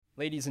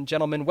Ladies and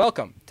gentlemen,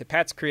 welcome to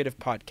Pat's Creative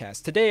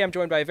Podcast. Today I'm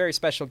joined by a very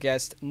special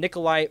guest,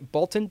 Nikolai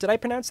Bolton. Did I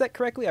pronounce that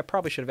correctly? I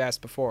probably should have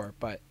asked before,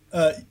 but...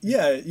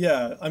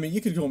 Yeah. I mean,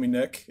 you could call me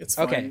Nick. It's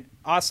fine. Okay,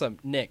 awesome.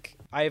 Nick,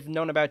 I've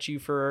known about you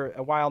for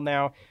a while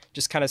now,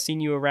 just kind of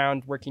seen you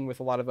around working with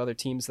a lot of other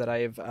teams that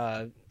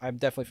I'm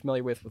definitely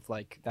familiar with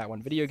like That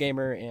One Video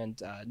Gamer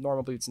and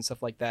Normal Boots and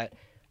stuff like that.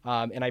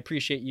 And I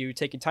appreciate you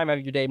taking time out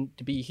of your day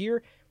to be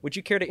here. Would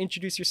you care to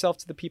introduce yourself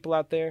to the people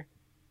out there?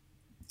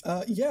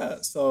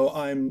 So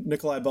I'm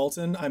Nikolai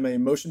Bolton. I'm a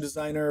motion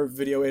designer,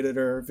 video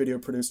editor, video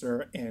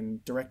producer,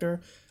 and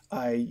director.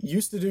 I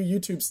used to do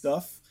YouTube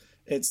stuff.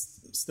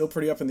 It's still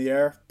pretty up in the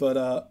air,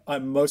 but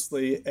I'm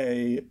mostly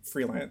a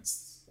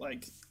freelance,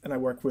 and I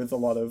work with a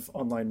lot of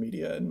online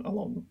media and a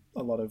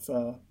lot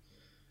of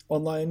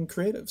online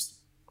creatives.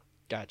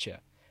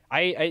 Gotcha.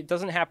 It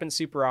doesn't happen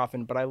super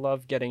often, but I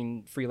love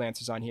getting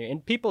freelancers on here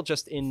and people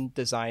just in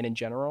design in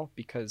general,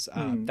 because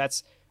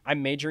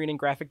I'm majoring in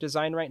graphic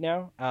design right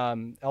now.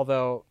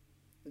 Although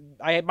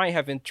I might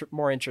have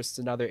more interests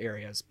in other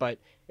areas, but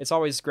it's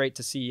always great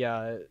to see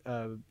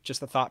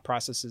just the thought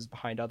processes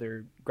behind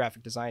other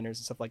graphic designers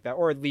and stuff like that,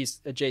 or at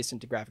least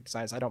adjacent to graphic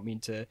designers. I don't mean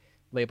to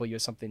label you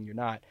as something you're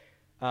not,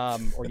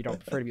 or you don't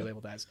prefer to be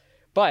labeled as.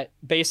 But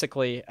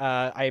basically,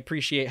 I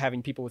appreciate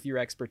having people with your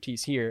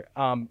expertise here.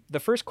 The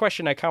first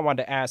question I kind of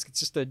wanted to ask,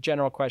 it's just a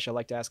general question I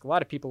like to ask a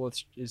lot of people,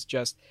 is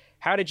just,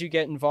 how did you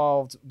get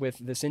involved with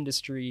this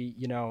industry?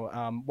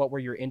 What were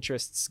your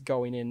interests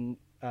going in?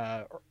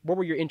 What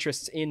were your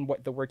interests in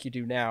the work you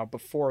do now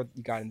before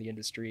you got in the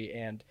industry,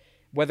 and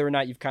whether or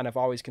not you've kind of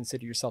always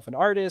considered yourself an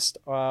artist?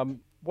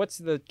 What's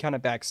the kind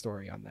of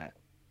backstory on that?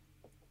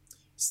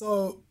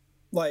 So,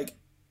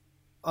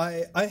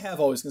 I have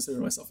always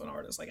considered myself an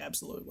artist,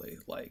 absolutely.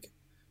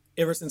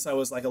 Ever since I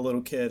was a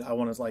little kid, I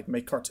wanted to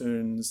make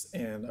cartoons,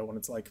 and I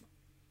wanted to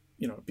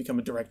become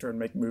a director and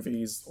make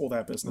movies, all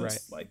that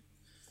business. Right.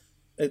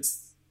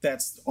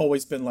 That's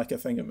always been a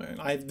thing of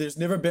mine. There's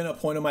never been a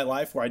point in my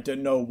life where I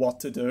didn't know what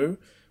to do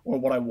or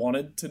what I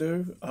wanted to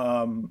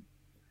do,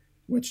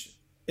 which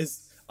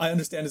is, I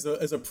understand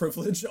as a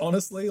privilege,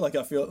 honestly.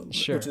 I feel,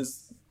 sure. Which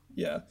is,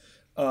 yeah.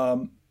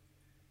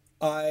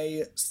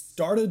 I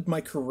started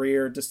my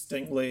career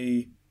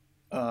distinctly,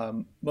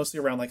 mostly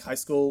around high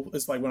school.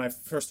 It's when I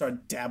first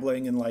started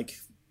dabbling in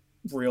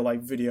real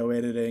video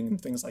editing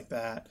and things like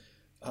that.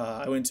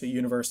 I went to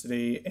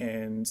university,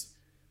 and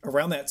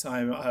around that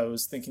time I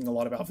was thinking a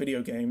lot about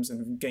video games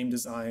and game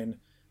design,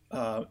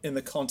 in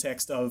the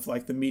context of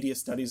the media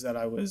studies that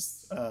I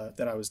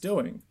was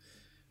doing.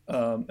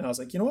 And I was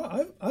like, you know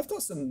what, I've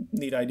got some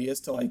neat ideas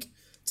to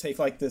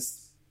take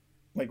this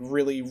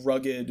really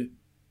rugged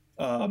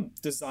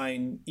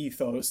design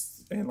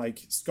ethos and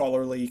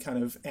scholarly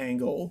kind of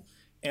angle,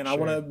 and sure. I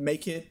want to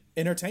make it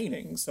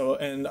entertaining.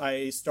 And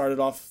I started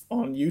off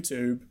on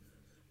YouTube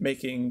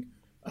making,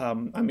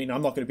 I'm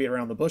not going to beat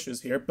around the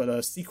bushes here, but a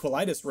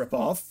Sequelitis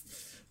ripoff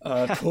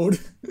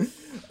called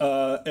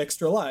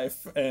Extra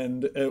Life.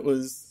 And it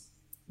was,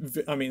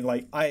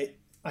 I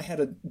had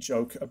a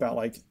joke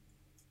about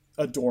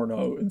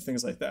Adorno and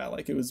things like that.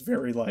 It was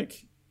very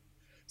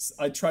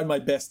I tried my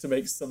best to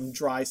make some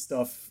dry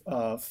stuff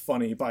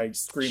funny by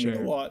screaming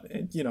sure. a lot.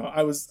 And,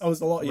 I was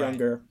a lot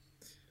younger.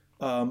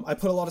 I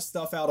put a lot of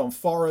stuff out on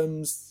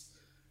forums.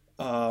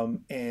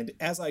 And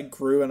as I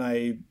grew and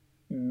I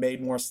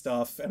made more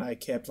stuff and I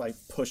kept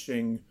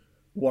pushing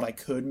what I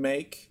could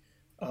make,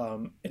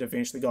 it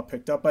eventually got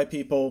picked up by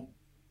people.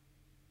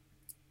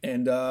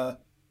 And, I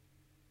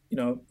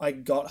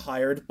got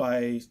hired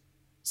by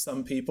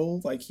some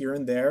people here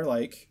and there,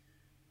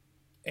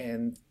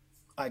 and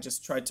I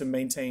just tried to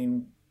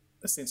maintain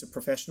a sense of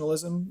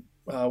professionalism.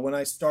 When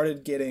I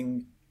started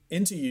getting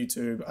into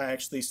YouTube, I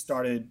actually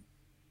started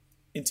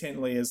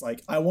intently as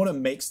I want to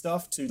make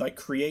stuff to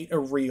create a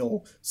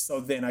reel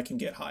so then I can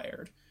get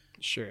hired.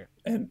 Sure.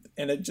 And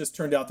it just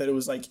turned out that it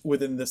was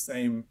within the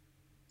same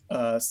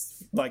the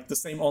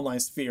same online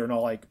sphere,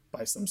 not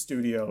by some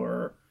studio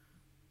or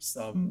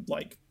some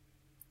I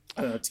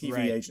don't know, TV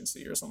right.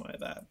 agency or something like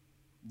that.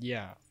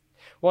 Yeah.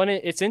 Well, and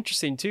it's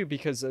interesting too,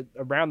 because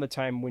around the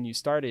time when you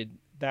started,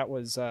 that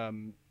was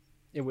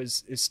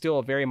it's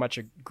still very much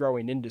a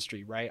growing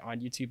industry, right?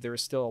 On YouTube, there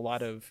was still a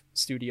lot of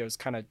studios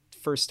kind of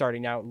first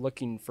starting out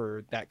looking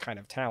for that kind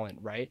of talent,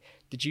 right?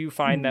 Did you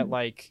find that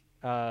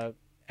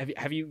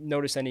have you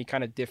noticed any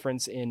kind of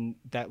difference in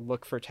that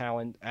look for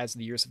talent as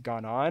the years have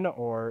gone on,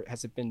 or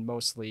has it been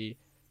mostly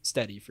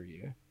steady for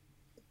you?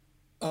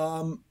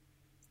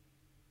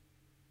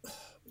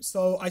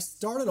 So I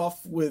started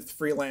off with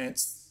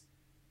freelance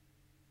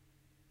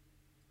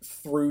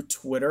through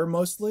Twitter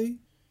mostly,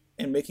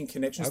 and making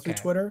connections through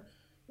Twitter.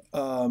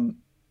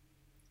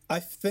 I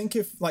think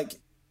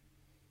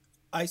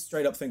I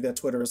straight up think that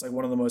Twitter is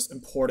one of the most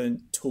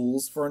important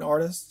tools for an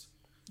artist.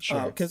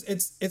 Sure. Because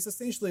it's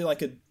essentially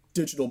a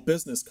digital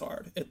business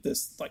card at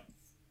this,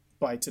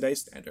 by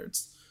today's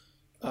standards.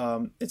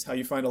 It's how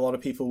you find a lot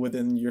of people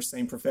within your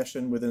same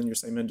profession, within your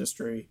same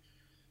industry,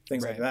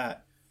 things right. like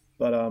that.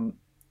 But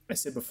I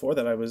said before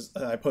that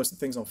I posted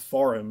things on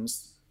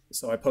forums,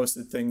 So I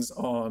posted things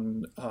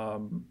on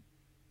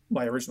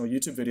my original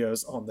YouTube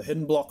videos on the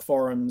Hidden Block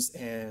forums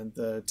and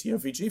the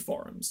TOVG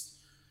forums,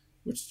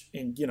 which,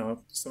 and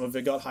some of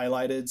it got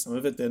highlighted, some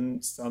of it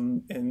didn't,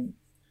 and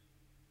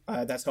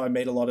that's how I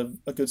made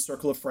a good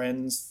circle of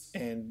friends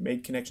and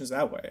made connections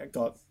that way.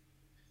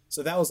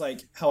 So that was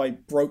like how I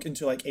broke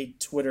into like a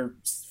Twitter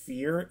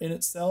sphere in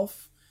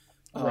itself.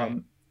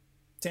 Right.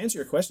 To answer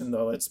your question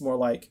though, it's more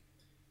like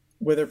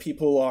whether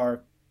people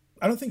are,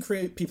 I don't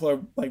think people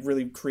are like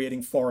really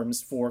creating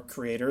forums for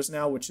creators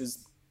now, which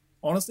is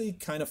honestly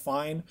kind of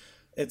fine.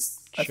 I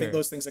think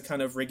those things are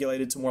kind of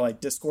regulated to more like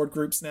Discord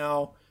groups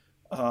now.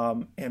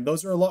 And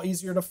those are a lot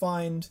easier to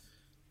find.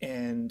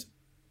 And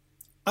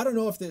I don't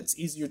know if it's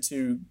easier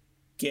to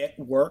get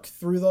work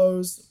through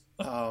those,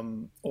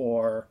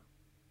 or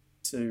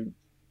to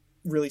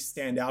really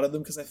stand out of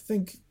them, because I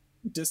think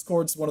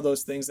Discord's one of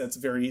those things that's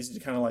very easy to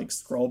kind of like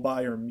scroll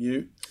by or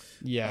mute.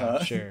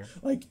 Yeah, sure.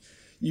 Like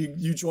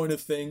you join a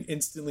thing,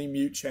 instantly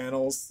mute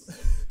channels.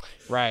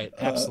 Right,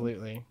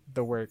 absolutely.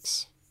 The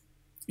works.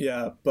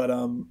 Yeah, but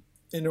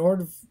in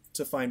order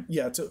to find,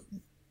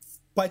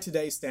 by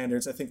today's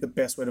standards, I think the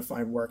best way to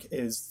find work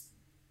is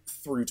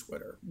through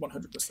Twitter,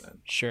 100%.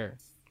 Sure.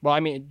 Well, I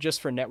mean,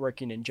 just for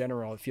networking in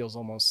general, it feels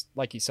almost,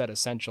 like you said,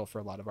 essential for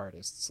a lot of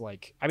artists.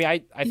 Like, I mean,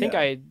 I think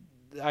I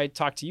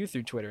talked to you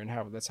through Twitter, and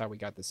that's how we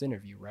got this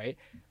interview, right?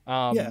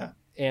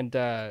 And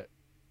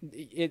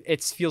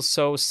it feels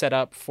so set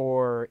up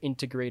for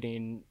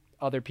integrating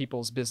other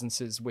people's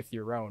businesses with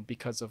your own,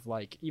 because of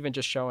like even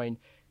just showing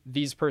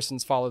these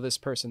persons follow this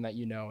person that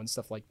and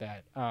stuff like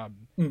that.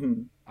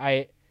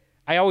 I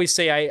always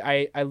say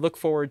I look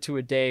forward to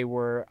a day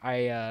where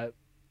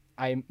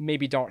I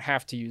maybe don't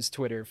have to use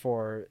Twitter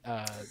for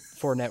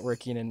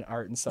networking and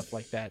art and stuff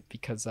like that,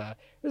 because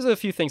there's a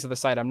few things on the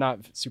site I'm not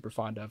super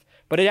fond of,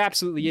 but it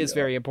absolutely is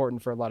very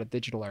important for a lot of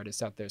digital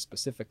artists out there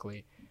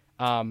specifically.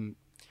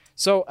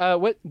 So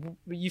what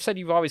you said,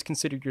 you've always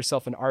considered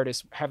yourself an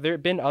artist. Have there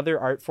been other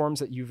art forms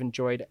that you've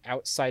enjoyed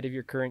outside of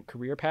your current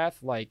career path,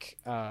 like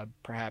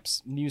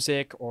perhaps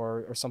music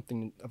or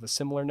something of a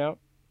similar note?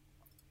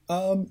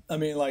 I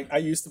mean, like I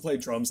used to play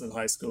drums in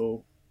high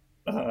school.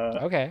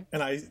 Okay.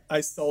 And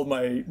I sold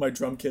my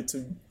drum kit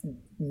to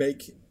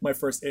make my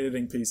first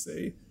editing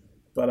PC.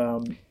 But I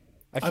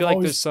feel like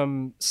there's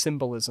some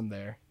symbolism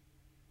there.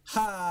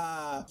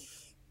 Ha!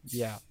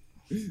 Yeah.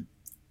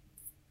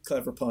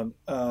 Clever pun.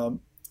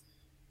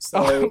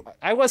 So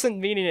I wasn't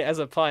meaning it as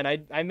a pun. I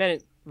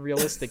meant it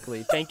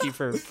realistically. Thank you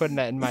for putting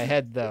that in my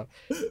head, though.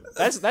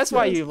 That's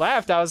why you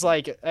laughed. I was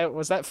like,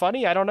 was that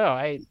funny? I don't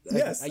know.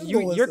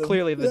 You're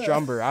clearly the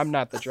drummer. I'm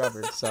not the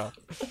drummer, so.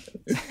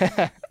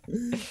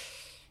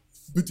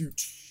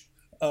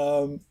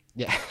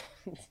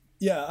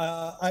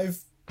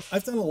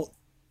 I've done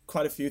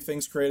quite a few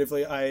things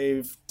creatively.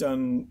 I've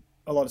done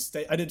a lot of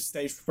I did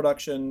stage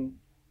production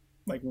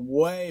like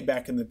way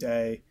back in the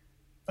day.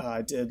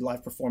 I did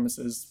live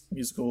performances,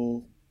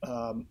 musical.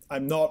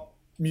 I'm not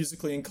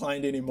musically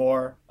inclined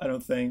anymore, I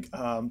don't think.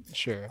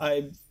 Sure.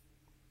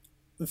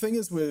 The thing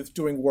is with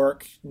doing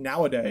work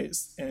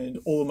nowadays and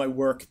all of my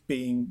work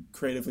being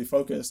creatively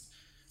focused,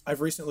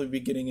 I've recently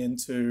been getting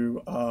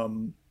into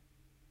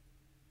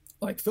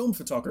like film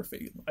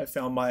photography. I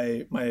found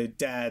my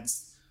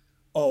dad's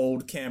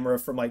old camera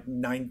from like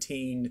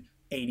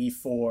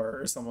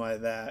 1984 or something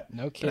like that.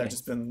 No kidding. And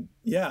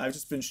I've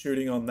just been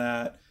shooting on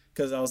that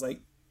because I was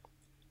like,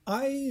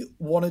 I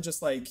want to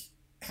just like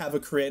have a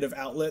creative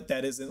outlet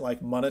that isn't like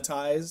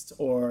monetized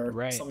or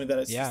something that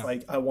is just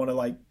like, I want to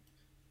like,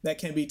 that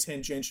can be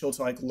tangential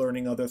to like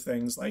learning other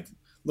things, like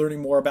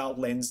learning more about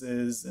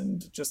lenses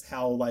and just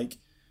how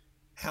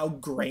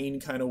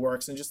grain kind of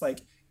works, and just like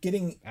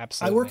getting,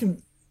 absolutely.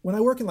 When I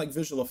work in like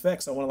visual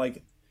effects, I want to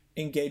like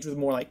engage with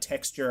more like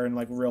texture and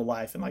like real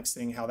life and like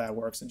seeing how that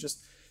works, and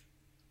just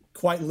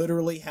quite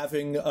literally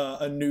having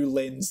a new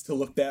lens to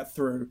look that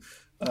through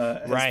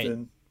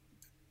has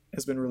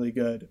been really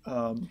good.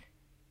 I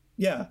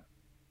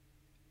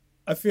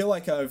feel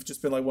like I've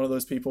just been like one of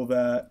those people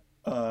that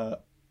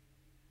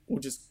will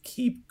just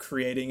keep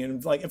creating,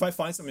 and like if I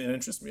find something that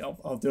interests me,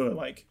 I'll do it.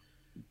 Like,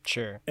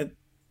 sure. And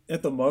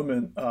at the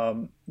moment,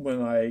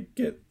 when I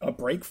get a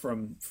break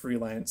from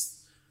freelance,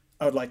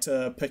 I would like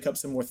to pick up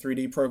some more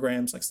 3D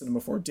programs like Cinema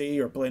 4D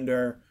or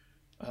Blender.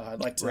 I'd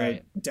like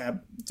to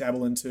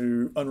dabble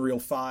into Unreal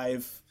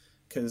 5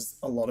 because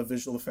a lot of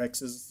visual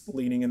effects is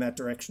leaning in that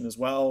direction as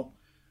well.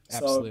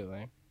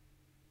 Absolutely. So,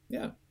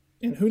 yeah.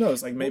 And who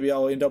knows, like maybe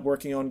I'll end up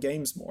working on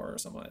games more or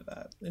something like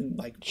that in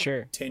like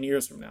 10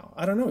 years from now.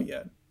 I don't know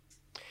yet.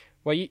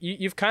 Well,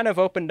 you've kind of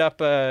opened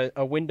up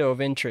a window of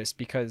interest,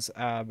 because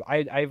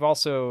I've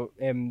also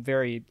am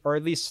very, or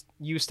at least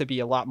used to be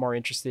a lot more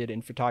interested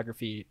in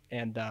photography.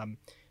 And I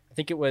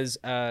think it was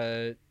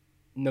Naveed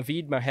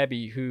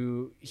Mahebi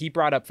who he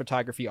brought up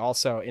photography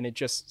also, and it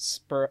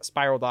just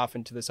spiraled off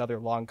into this other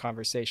long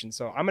conversation.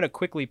 So I'm going to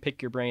quickly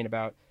pick your brain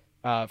about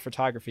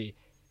photography.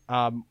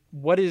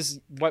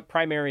 What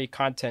primary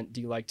content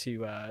do you like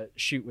to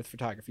shoot with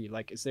photography?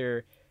 Like,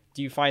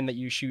 do you find that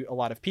you shoot a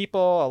lot of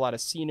people, a lot of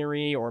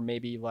scenery, or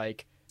maybe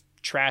like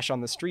trash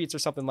on the streets or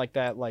something like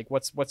that? Like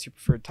what's your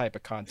preferred type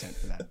of content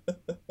for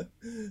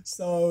that?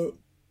 So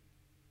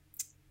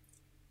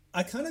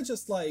I kind of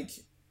just like,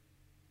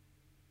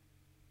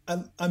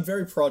 I'm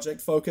very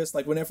project focused.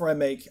 Like whenever I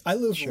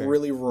live Sure.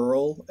 really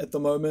rural at the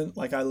moment.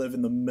 Like I live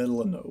in the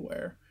middle of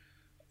nowhere.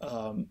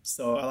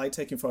 So I like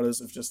taking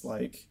photos of just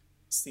like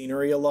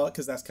scenery a lot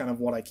because that's kind of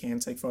what I can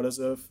take photos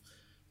of.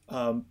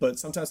 But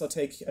sometimes I'll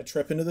take a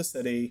trip into the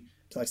city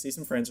to like see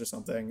some friends or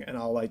something, and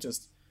I'll like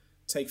just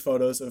take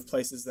photos of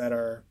places that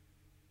are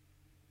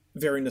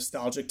very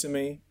nostalgic to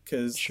me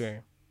because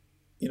Sure.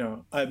 you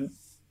know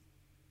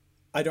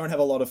I don't have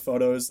a lot of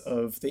photos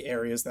of the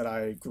areas that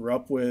I grew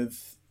up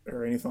with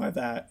or anything like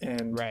that.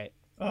 And Right.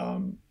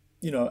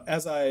 you know,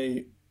 as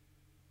I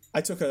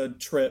took a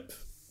trip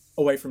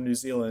away from New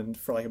Zealand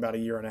for like about a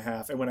year and a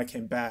half, and when I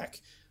came back,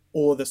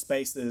 all of the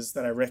spaces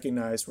that I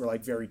recognized were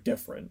like very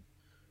different,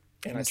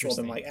 and I saw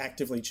them Interesting. like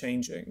actively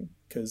changing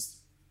because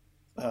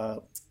uh,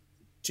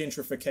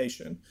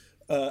 gentrification.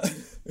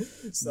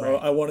 So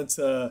Right. I wanted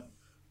to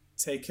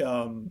take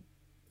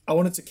I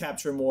wanted to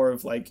capture more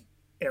of like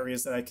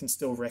areas that I can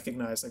still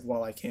recognize like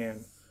while I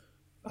can.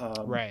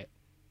 Um, Right.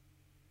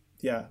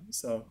 yeah,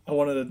 so I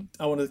wanted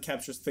to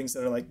capture things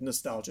that are like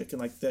nostalgic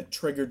and like that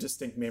trigger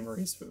distinct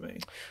memories for me.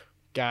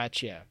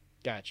 Gotcha.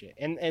 Gotcha.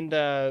 And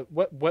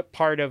what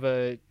part of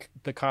the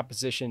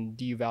composition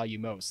do you value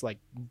most? Like,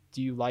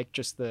 do you like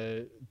just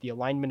the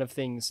alignment of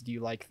things? Do you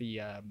like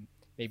the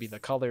maybe the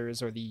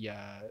colors or the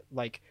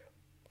like?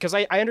 Because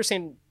I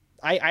understand.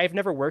 I've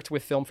never worked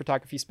with film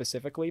photography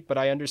specifically, but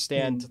I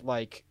understand Mm.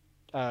 like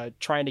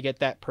trying to get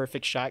that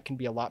perfect shot can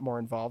be a lot more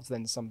involved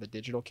than some of the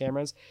digital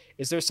cameras.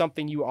 Is there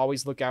something you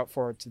always look out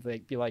for to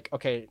like, be like,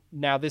 okay,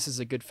 now this is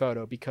a good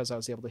photo because I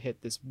was able to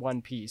hit this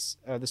one piece,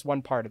 this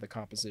one part of the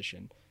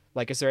composition?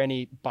 Like, is there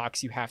any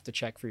box you have to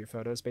check for your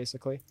photos,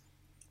 basically?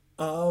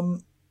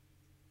 Um,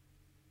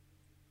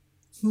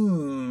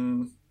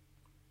 hmm.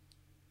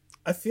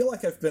 I feel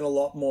like I've been a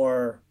lot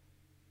more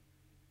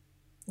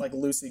like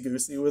loosey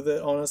goosey with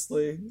it,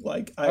 honestly.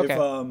 Like I've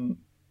Okay.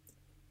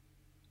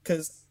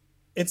 because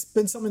it's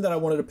been something that I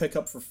wanted to pick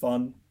up for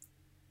fun.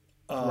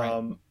 Right.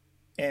 Um,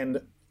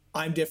 and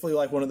I'm definitely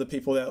like one of the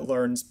people that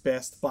learns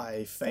best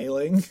by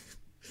failing.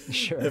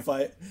 Sure. if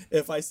I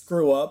if I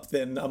screw up,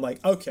 then I'm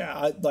like, okay,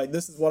 I like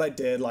this is what I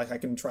did. Like I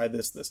can try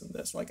this, this, and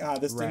this. Like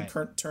this didn't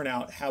Right. turn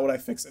out. How would I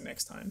fix it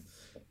next time?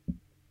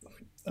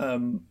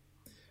 Um,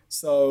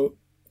 so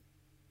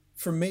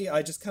for me,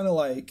 I just kind of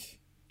like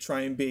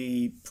try and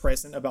be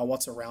present about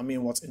what's around me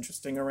and what's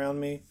interesting around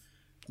me.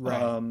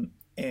 Right.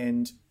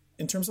 And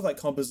in terms of like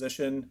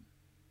composition,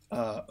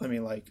 I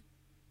mean like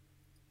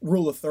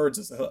rule of thirds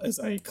is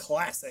a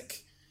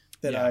classic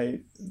that Yeah.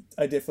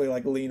 I definitely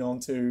like lean on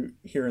to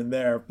here and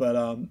there. But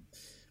I'm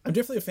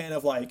definitely a fan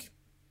of like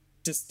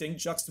distinct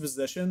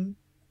juxtaposition,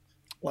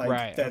 like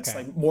Right. that's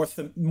Okay. like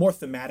more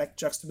thematic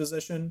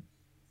juxtaposition.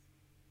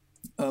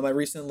 I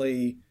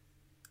recently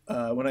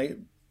when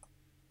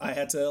I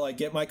had to like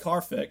get my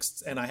car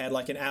fixed, and I had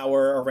like an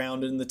hour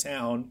around in the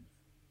town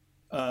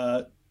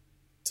uh,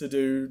 to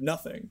do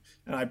nothing,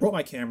 and I brought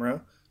my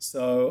camera.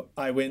 So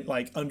I went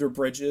like under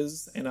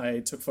bridges and I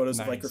took photos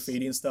of like Nice.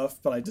 graffiti and stuff,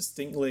 but I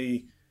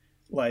distinctly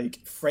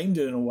like framed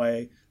it in a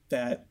way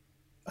that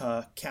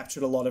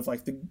captured a lot of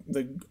like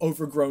the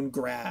overgrown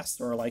grass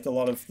or like a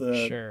lot of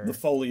the Sure.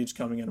 foliage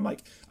coming in. I'm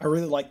like, I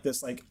really like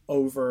this like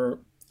over.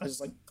 I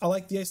just like I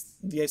like the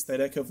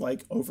aesthetic of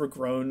like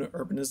overgrown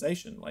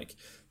urbanization, like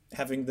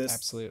having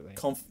Absolutely.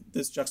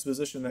 this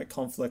juxtaposition that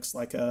conflicts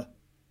like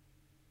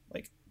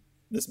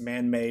this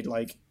man-made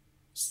like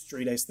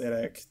street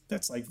aesthetic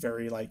that's like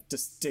very like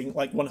distinct,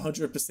 like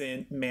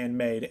 100%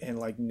 man-made, and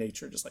like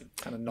nature just like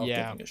kind of not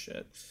Yeah. giving a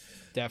shit.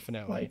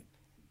 Definitely. Like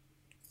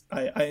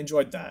I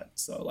enjoyed that.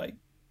 So like,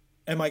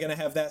 am I gonna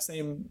have that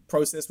same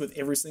process with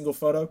every single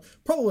photo?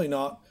 Probably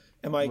not.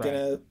 Am I Right.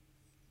 gonna?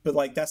 But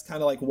like that's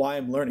kind of like why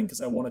I'm learning,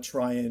 because I want to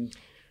try and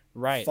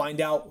Right.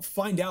 find out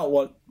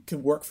what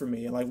can work for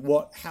me and like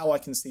what how I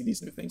can see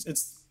these new things.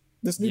 It's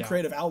this new Yeah.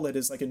 creative outlet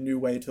is like a new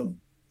way to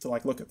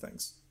like look at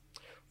things.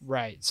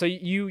 Right. So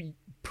you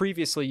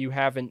previously you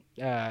haven't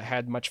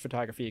had much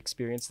photography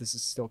experience. This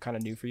is still kind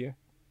of new for you.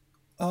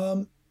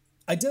 Um,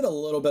 I did a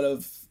little bit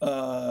of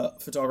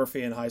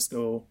photography in high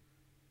school,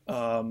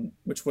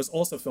 which was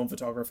also film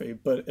photography,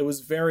 but it was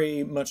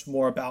very much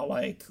more about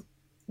like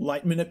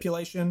light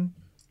manipulation,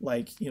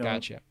 like you know,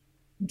 Gotcha.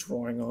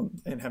 drawing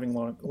on and having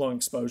long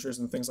exposures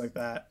and things like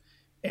that,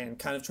 and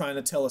kind of trying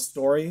to tell a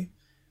story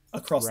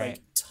across Right.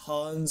 like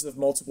tons of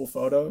multiple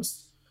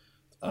photos.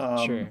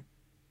 Um, Sure.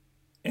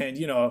 and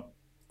you know,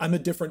 I'm a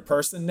different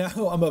person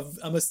now.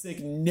 I'm a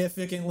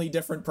significantly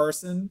different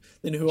person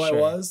than who I Sure.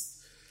 was.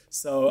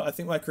 So I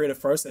think my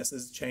creative process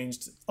has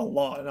changed a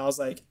lot, and I was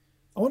like,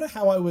 I wonder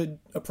how I would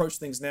approach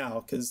things now,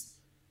 because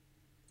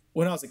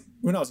when I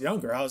was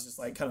younger, I was just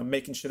like kind of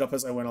making shit up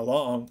as I went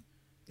along,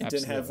 and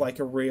didn't have Absolutely. like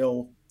a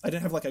real. I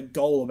didn't have like a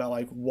goal about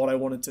like what I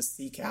wanted to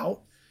seek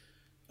out.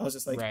 I was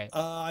just like, Right.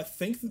 I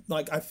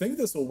think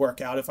this will work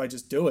out if I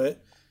just do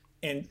it,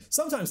 and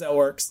sometimes that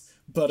works,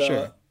 but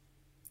Sure.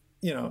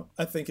 you know,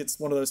 I think it's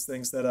one of those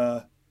things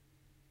that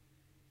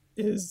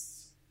is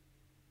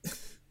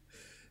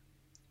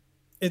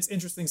it's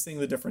interesting seeing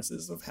the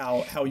differences of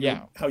how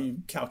you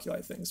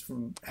calculate things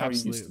from how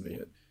you used to be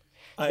it.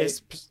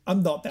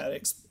 I'm not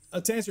that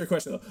to answer your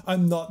question though,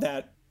 I'm not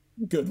that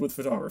good with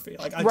photography.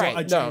 Like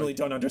I genuinely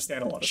don't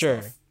understand a lot of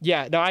stuff.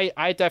 Yeah, no,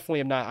 I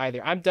definitely am not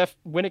either.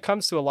 When it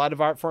comes to a lot of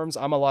art forms,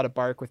 I'm a lot of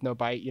bark with no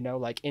bite, you know,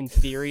 like in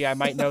theory I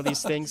might know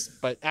these things,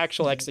 but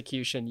actual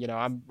execution, you know,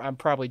 I'm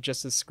probably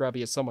just as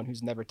scrubby as someone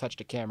who's never touched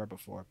a camera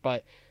before.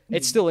 But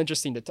it's still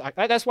interesting to talk.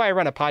 That's why I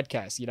run a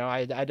podcast, you know.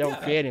 I don't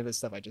create any of this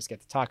stuff. I just get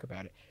to talk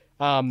about it.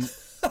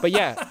 But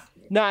yeah,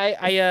 no,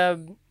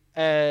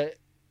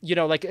 you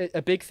know, like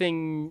a big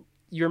thing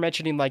you were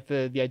mentioning, like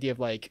the idea of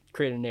like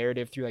creating a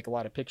narrative through like a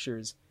lot of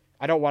pictures.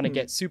 I don't want to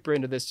get super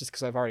into this just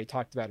because I've already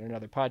talked about it in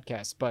another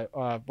podcast. But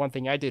one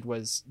thing I did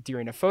was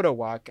during a photo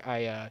walk,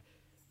 I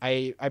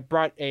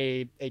brought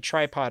a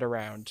tripod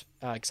around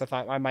because I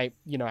thought I might,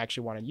 you know,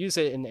 actually want to use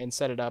it and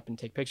set it up and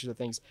take pictures of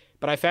things.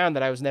 But I found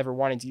that I was never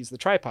wanting to use the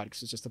tripod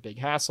because it's just a big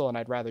hassle, and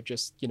I'd rather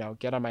just, you know,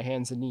 get on my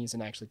hands and knees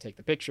and actually take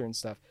the picture and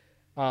stuff.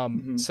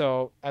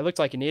 So I looked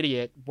like an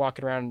idiot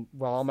walking around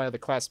while all my other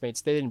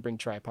classmates, they didn't bring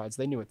tripods.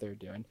 They knew what they were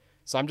doing.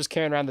 So I'm just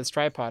carrying around this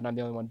tripod and I'm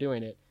the only one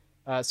doing it.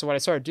 So what I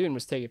started doing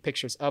was taking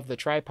pictures of the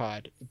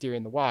tripod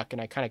during the walk,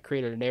 and I kind of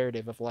created a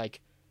narrative of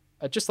like,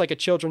 just like a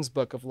children's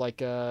book of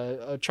like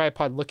a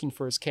tripod looking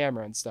for his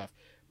camera and stuff.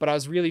 But I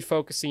was really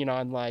focusing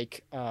on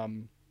like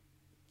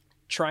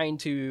trying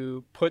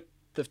to put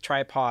the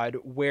tripod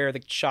where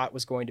the shot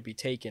was going to be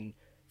taken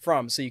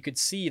from, so you could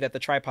see that the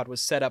tripod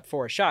was set up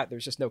for a shot.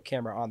 There's just no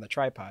camera on the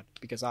tripod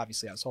because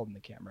obviously I was holding the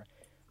camera.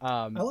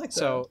 I like that.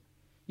 So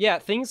yeah,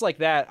 things like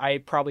that I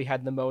probably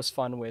had the most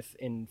fun with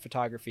in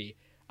photography.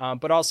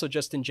 But also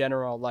just in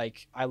general,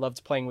 like I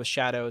loved playing with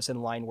shadows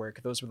and line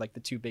work. Those were like the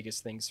two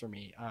biggest things for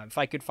me. If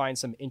I could find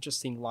some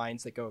interesting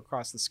lines that go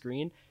across the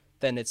screen,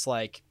 then it's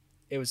like,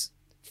 it was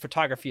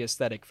photography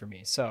aesthetic for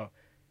me. So,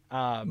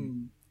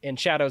 and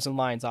shadows and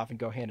lines often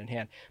go hand in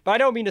hand. But I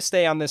don't mean to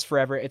stay on this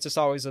forever. It's just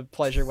always a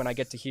pleasure when I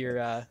get to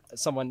hear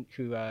someone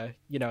who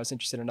you know, is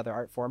interested in another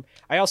art form.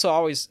 I also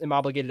always am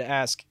obligated to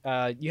ask,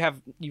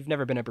 you've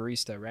never been a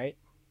barista, right?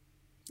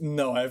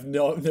 No, I've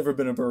never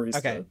been a barista.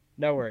 Okay,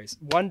 no worries.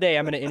 One day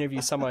I'm going to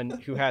interview someone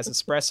who has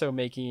espresso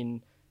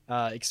making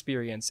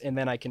experience, and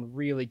then I can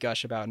really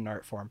gush about an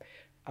art form.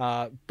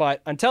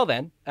 But until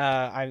then,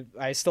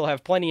 I still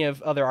have plenty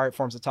of other art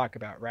forms to talk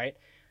about, right?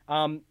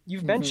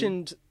 You've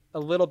mentioned a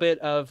little bit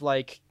of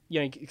like,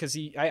 you know, because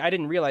I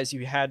didn't realize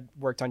you had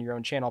worked on your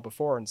own channel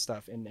before and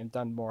stuff and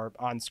done more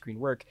on-screen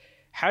work.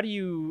 How do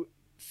you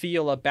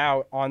feel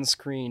about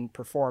on-screen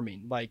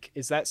performing? Like,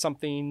 is that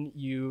something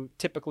you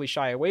typically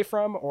shy away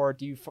from, or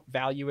do you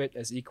value it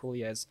as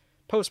equally as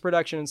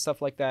post-production and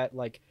stuff like that?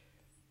 Like,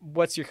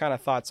 what's your kind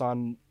of thoughts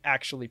on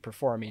actually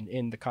performing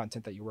in the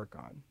content that you work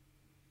on?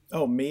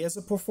 Oh, me as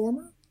a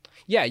performer?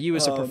 Yeah, you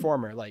as a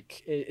performer.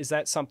 Like, is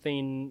that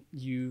something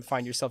you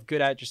find yourself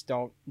good at, just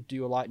don't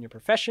do a lot in your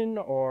profession?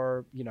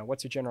 Or, you know,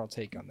 what's your general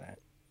take on that?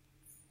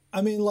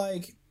 I mean,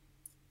 like,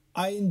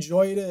 I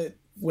enjoyed it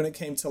when it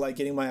came to like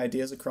getting my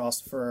ideas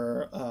across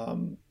for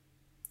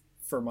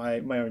my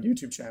own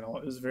YouTube channel.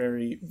 It was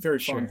very, very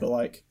fun.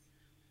 Sure.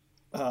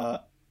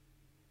 But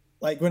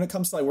like when it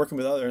comes to like working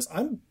with others,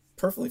 I'm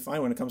perfectly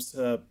fine when it comes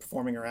to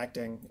performing or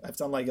acting. I've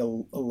done like a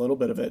little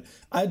bit of it.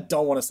 I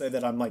don't want to say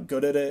that I'm like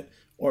good at it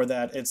or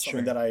that it's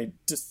something that I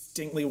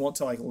distinctly want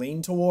to like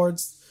lean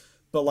towards,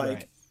 but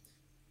like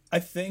I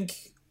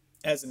think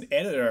as an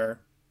editor,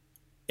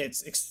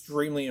 it's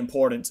extremely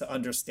important to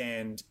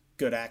understand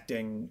good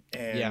acting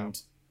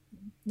and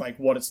like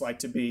what it's like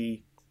to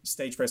be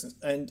stage presence,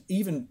 and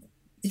even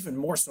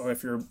more so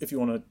if you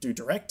want to do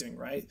directing,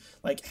 right?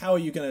 Like, how are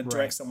you going to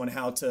direct someone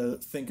how to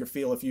think or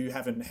feel if you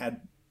haven't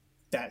had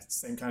that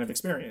same kind of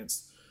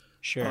experience?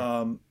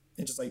 And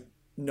just like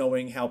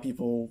knowing how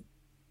people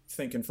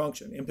think and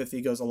function.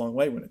 Empathy goes a long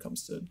way when it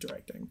comes to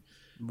directing.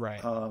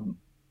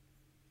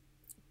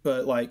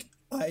 But like,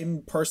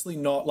 I'm personally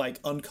not like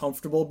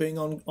uncomfortable being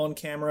on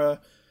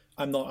camera.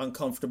 I'm not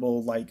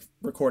uncomfortable like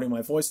recording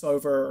my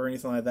voiceover or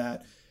anything like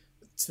that.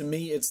 To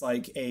me, it's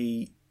like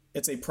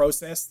it's a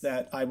process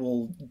that I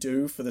will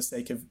do for the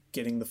sake of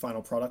getting the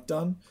final product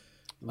done.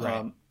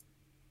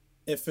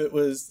 If it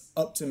was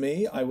up to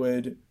me, I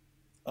would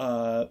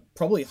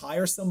probably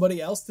hire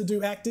somebody else to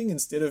do acting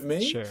instead of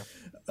me.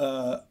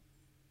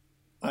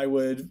 I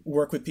would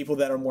work with people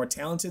that are more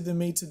talented than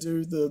me to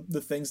do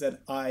the things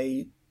that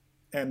I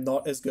am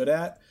not as good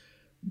at.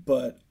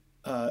 But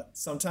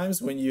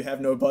sometimes when you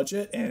have no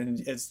budget and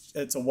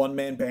it's a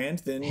one-man band,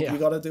 then you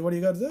got to do what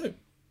you got to do.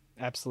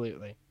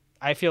 Absolutely.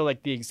 I feel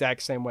like the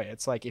exact same way.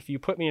 It's like, if you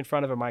put me in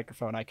front of a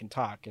microphone, I can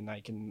talk and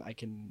I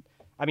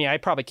mean, I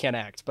probably can't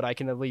act, but I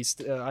can at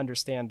least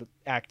understand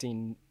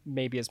acting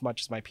maybe as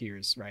much as my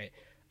peers. Right.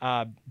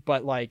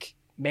 But like,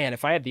 man,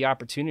 if I had the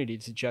opportunity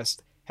to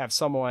just have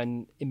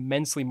someone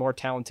immensely more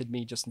talented than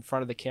me just in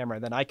front of the camera,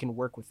 then I can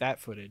work with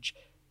that footage,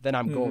 then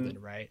I'm golden.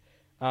 Right.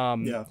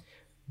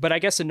 But I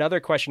guess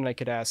another question I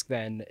could ask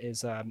then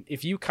is,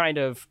 if you kind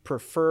of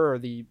prefer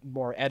the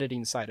more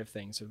editing side of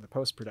things or the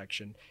post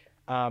production,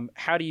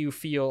 how do you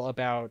feel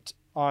about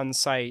on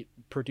site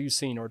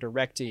producing or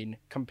directing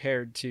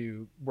compared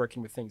to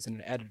working with things in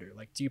an editor?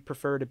 Like, do you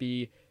prefer to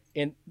be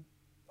in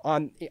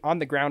on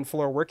the ground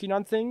floor working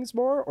on things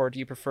more, or do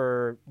you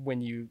prefer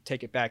when you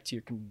take it back to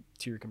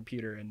your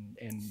computer and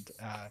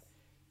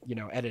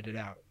edit it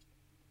out?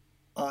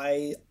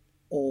 I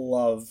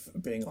love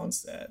being on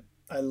set.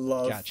 I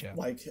love Gotcha.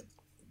 like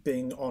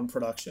being on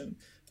production.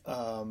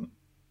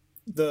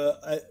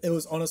 It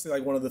was honestly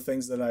like one of the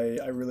things that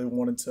I really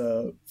wanted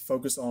to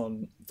focus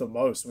on the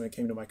most when it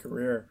came to my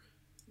career,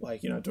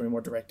 like doing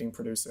more directing,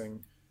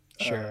 producing,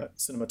 Sure.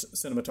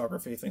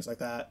 cinematography, things like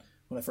that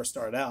when I first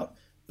started out.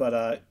 But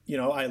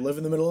I live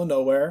in the middle of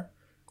nowhere,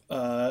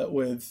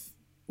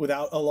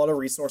 without a lot of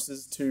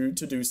resources to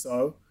do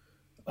so.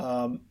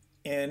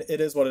 And it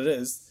is what it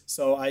is.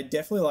 So I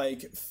definitely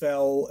like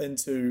fell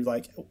into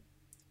like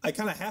I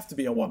kind of have to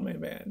be a one man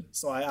band.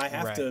 So I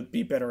have Right. to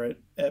be better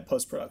at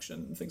post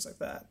production and things like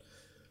that.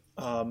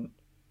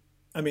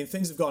 I mean,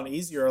 things have gotten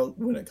easier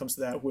when it comes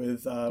to that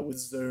with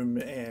Zoom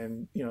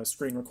and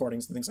screen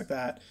recordings and things like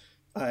that.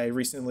 I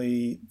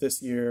recently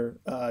this year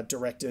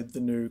directed the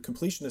new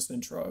Completionist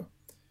intro,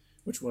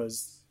 which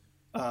was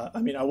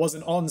I mean, I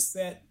wasn't on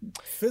set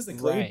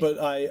physically, Right. but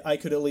I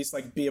could at least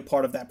like be a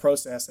part of that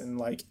process and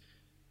like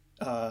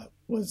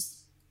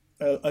was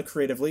a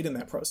creative lead in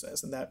that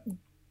process, and that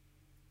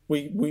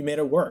we made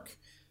it work.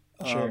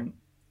 Sure.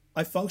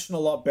 I function a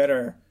lot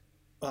better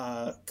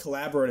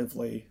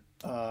collaboratively,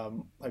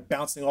 like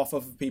bouncing off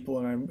of people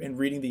and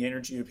reading the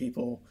energy of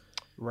people,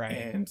 Right.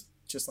 and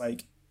just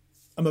like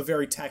I'm a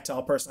very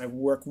tactile person. I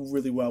work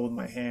really well with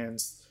my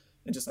hands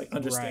and just like Right.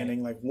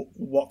 understanding like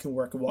what can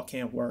work and what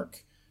can't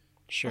work.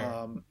 Sure.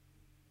 Um,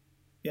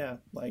 yeah,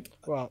 like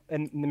Well,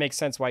 and it makes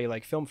sense why you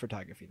like film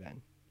photography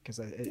then, because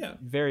it yeah,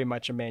 very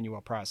much a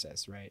manual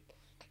process, right?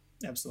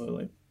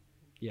 absolutely.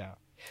 Yeah.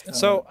 Um,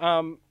 So,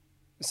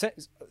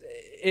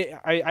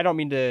 I don't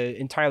mean to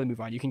entirely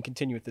move on. You can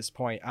continue at this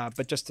point,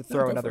 but just to no,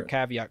 throw go another for it.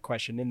 caveat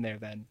question in there,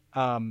 then,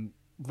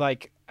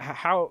 like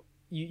how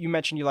you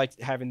mentioned you like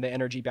having the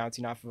energy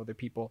bouncing off of other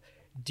people.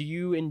 Do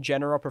you, in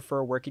general,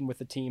 prefer working with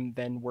a team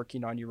than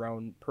working on your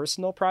own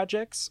personal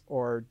projects,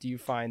 or do you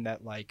find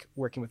that like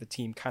working with a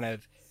team kind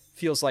of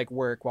feels like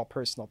work while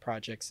personal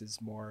projects is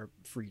more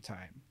free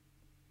time?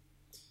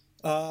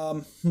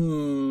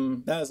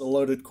 That is a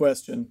loaded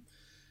question.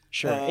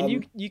 Sure, and you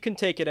Um, you can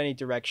take it any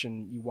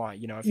direction you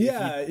want. If you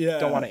yeah,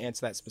 don't want yeah. to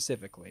answer that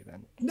specifically,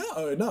 then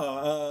No,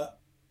 no.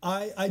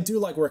 I do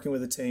like working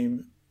with a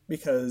team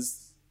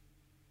because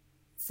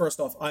first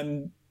off,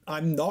 I'm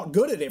not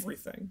good at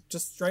everything.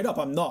 Just straight up,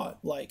 I'm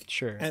not. Like,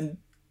 sure, and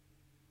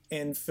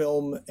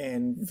film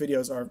and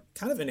videos are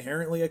kind of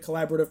inherently a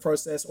collaborative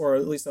process, or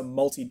at least a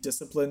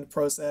multidisciplined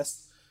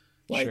process.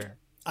 Like, sure,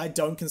 I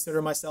don't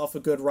consider myself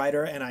a good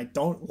writer, and I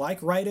don't like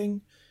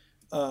writing.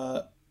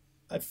 Uh,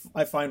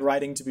 I find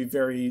writing to be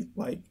very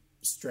like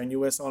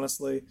strenuous,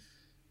 honestly.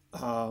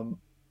 Um,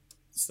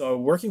 so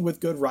working with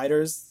good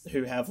writers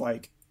who have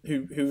like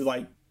who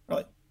like, are,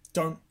 like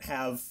don't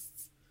have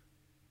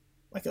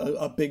like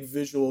a big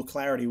visual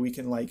clarity, we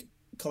can like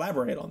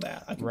collaborate on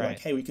that. I can be like, right,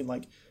 hey, we can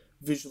like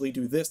visually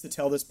do this to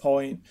tell this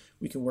point.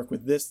 We can work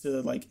with this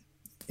to like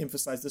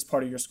emphasize this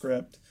part of your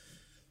script.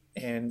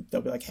 And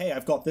they'll be like, hey,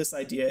 I've got this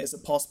idea. Is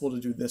it possible to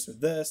do this or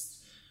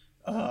this?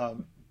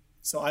 Um,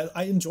 so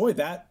I enjoy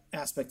that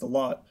aspect a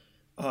lot.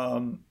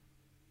 Um,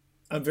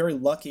 I'm very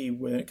lucky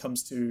when it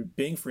comes to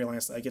being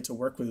freelance. I get to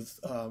work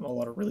with a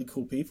lot of really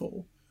cool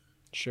people.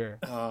 sure,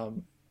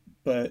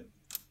 But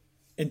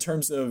in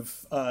terms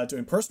of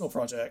doing personal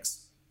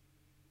projects,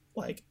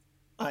 like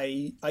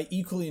I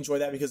equally enjoy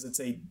that because it's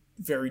a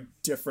very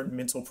different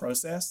mental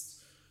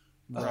process.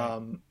 right,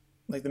 Um,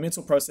 like the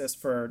mental process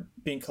for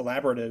being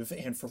collaborative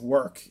and for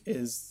work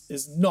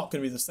is not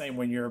going to be the same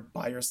when you're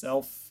by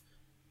yourself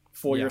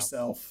for yeah,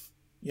 yourself.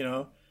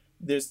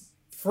 There's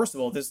first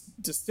of all there's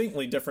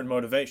distinctly different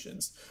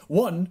motivations.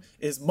 One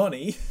is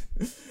money,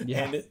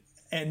 yeah,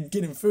 and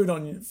getting food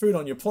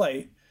on your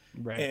plate,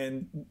 right,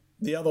 and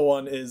the other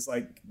one is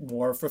like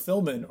more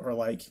fulfillment or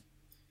like,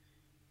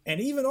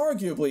 and even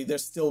arguably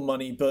there's still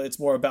money, but it's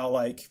more about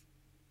like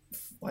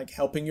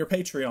helping your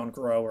Patreon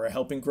grow or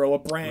helping grow a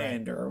right,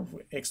 brand or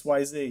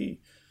XYZ.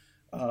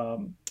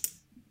 Um,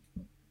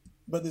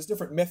 but there's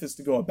different methods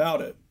to go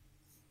about it.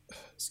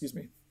 Excuse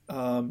me.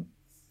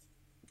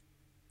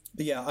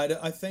 But yeah,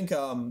 I think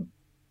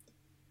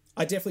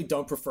I definitely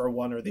don't prefer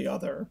one or the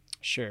other.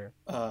 sure.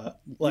 You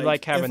like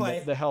Like if having the, I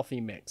the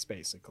healthy mix,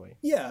 basically.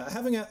 yeah,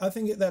 I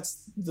think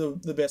that's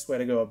the best way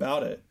to go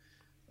about it.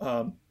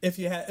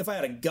 If I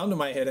had a gun to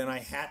my head and I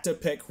had to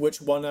pick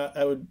which one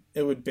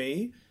it would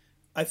be,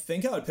 I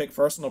think I would pick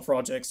personal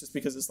projects just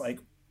because it's like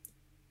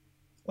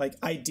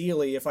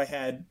ideally if I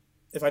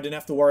didn't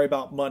have to worry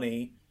about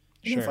money,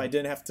 and if I Sure,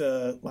 didn't have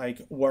to like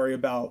worry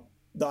about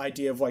the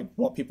idea of like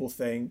what people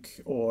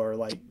think, or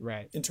like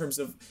right, in terms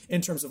of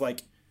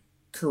like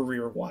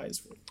career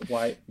wise,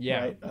 right?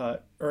 Yeah. Right.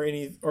 Or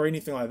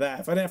anything like that.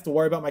 If I didn't have to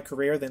worry about my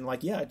career, then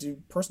like, yeah, I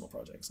do personal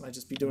projects and I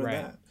just be doing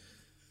Right. that.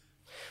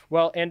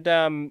 Well, and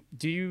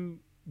do you,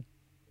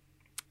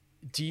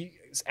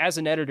 as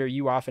an editor,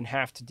 you often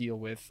have to deal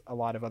with a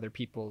lot of other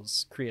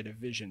people's creative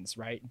visions,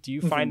 right? Do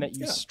you find that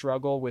you Yeah.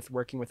 struggle with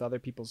working with other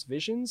people's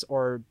visions,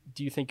 or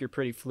do you think you're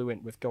pretty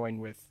fluent with going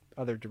with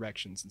other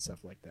directions and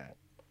stuff like that?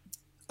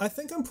 I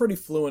think I'm pretty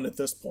fluent at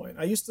this point.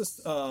 I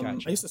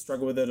Gotcha. used to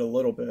struggle with it a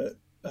little bit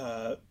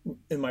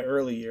in my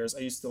early years. I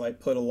used to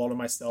like put a lot of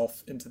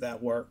myself into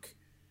that work.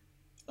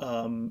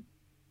 Um,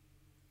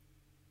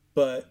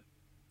 but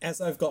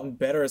as I've gotten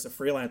better as a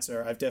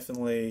freelancer, I've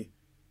definitely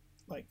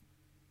like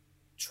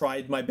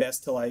tried my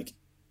best to like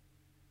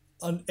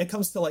it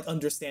comes to like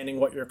understanding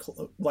what your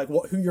like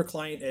what who your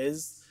client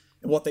is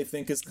and what they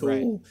think is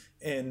Right. cool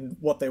and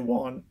what they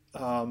want.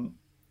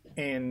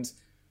 And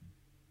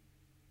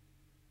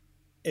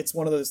it's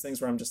one of those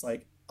things where I'm just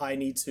like, I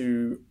need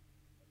to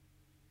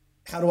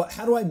how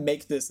do I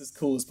make this as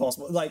cool as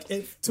possible? Like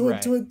it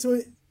Right.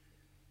 to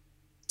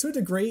a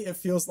degree, it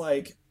feels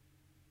like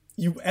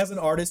you as an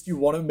artist you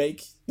want to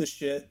make the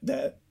shit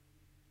that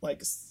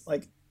like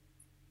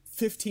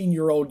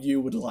 15-year-old you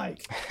would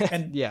like,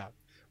 and Yeah.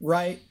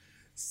 right,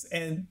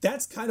 and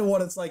that's kind of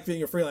what it's like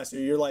being a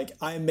freelancer. You're like,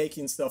 I am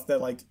making stuff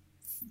that like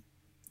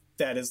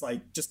that is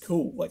like just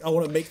cool. Like I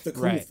want to make the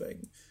cool Right.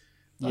 thing.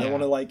 I want Yeah.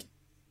 to like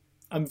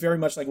I'm very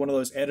much like one of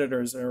those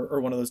editors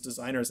or one of those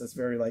designers that's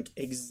very like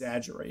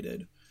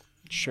exaggerated.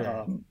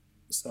 Sure.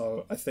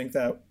 So I think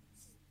that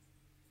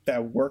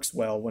that works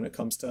well when it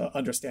comes to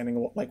understanding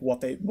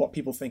what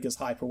people think is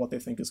hype or what they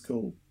think is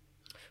cool.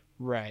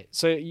 Right.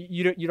 So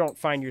you don't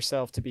find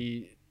yourself to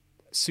be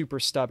super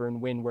stubborn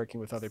when working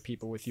with other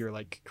people with your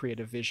like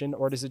creative vision,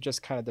 or does it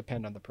just kind of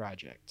depend on the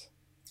project?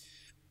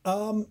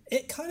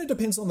 It kind of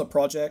depends on the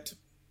project,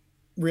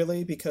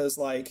 really, because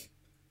like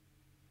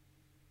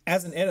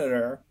as an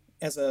editor,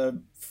 as a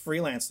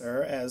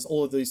freelancer, as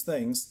all of these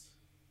things,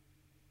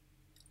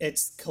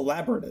 it's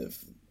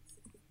collaborative.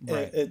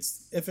 Right.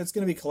 It's if it's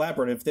going to be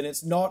collaborative, then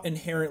it's not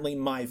inherently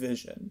my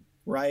vision,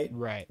 right?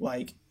 Right.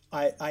 Like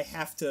I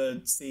have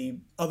to see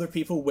other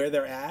people where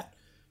they're at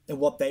and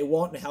what they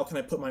want, and how can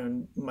I put my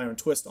own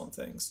twist on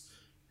things?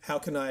 How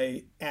can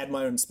I add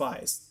my own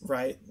spice,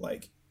 right?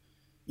 Like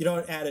you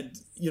don't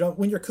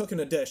when you're cooking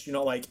a dish, you're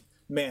not like,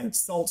 man,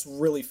 salt's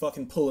really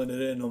fucking pulling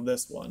it in on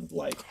this one.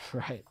 Like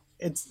Right.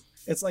 it's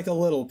like a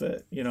little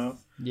bit,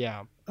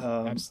 Yeah.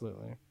 Um,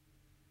 Absolutely.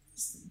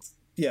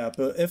 yeah,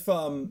 but if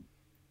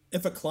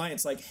a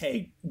client's like,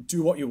 hey,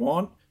 do what you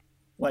want,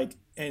 like,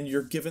 and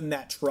you're given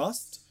that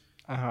trust,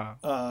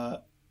 Uh-huh.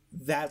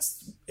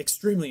 that's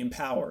extremely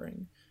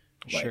empowering.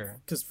 Like,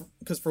 Sure.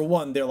 because for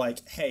one, they're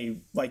like,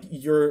 hey, like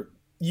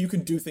you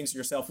can do things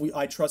yourself.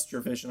 I trust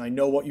your vision. I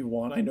know what you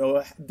want. I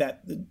know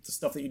that the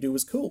stuff that you do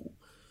is cool.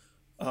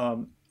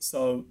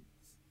 So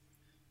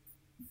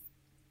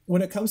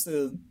when it comes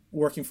to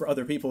working for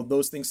other people,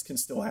 those things can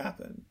still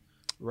happen.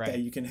 That Right.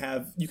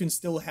 you can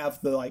still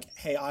have the like,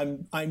 hey,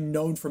 I'm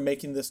known for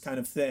making this kind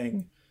of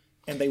thing,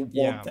 and they want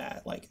Yeah.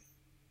 that. Like,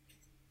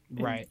 and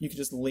Right. you can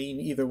just lean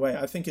either way.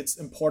 I think it's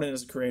important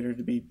as a creator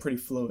to be pretty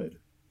fluid.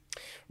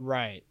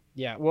 Right.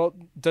 Yeah. Well,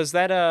 does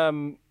that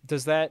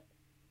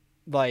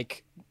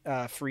like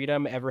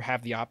freedom ever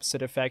have the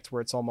opposite effect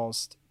where it's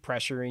almost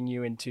pressuring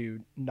you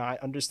into not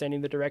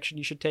understanding the direction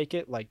you should take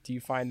it? Like, do you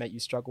find that you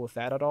struggle with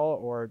that at all,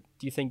 or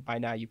do you think by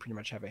now you pretty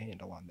much have a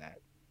handle on that?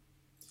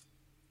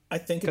 I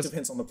think it Because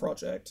depends on the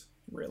project,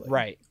 really.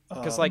 right,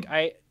 because like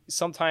I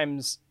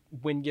sometimes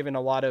when given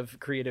a lot of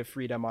creative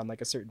freedom on like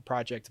a certain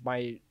project,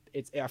 I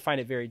find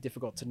it very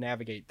difficult to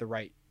navigate the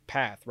right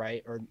path,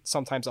 right? Or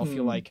sometimes I'll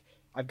feel Mm, like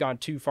I've gone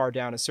too far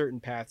down a certain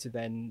path to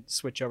then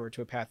switch over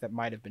to a path that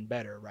might have been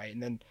better, right?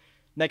 And then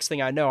next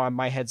thing I know,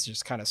 my head's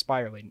just kind of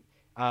spiraling.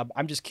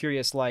 I'm just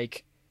curious,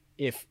 like,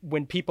 if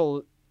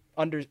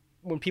under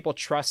when people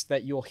trust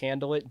that you'll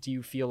handle it, do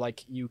you feel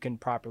like you can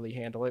properly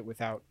handle it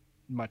without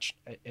much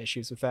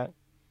issues with that?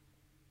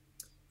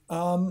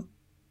 um,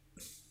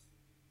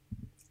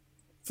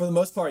 for the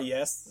most part,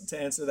 yes, to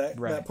answer that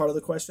Right. part of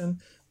the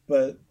question.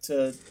 But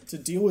to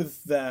deal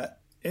with that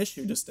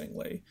issue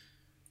distinctly,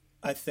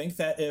 I think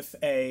that if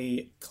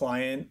a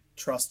client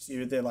trusts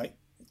you, they're like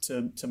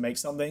to make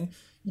something,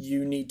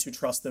 you need to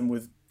trust them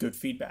with good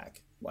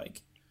feedback.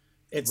 Like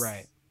it's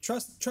Right.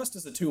 trust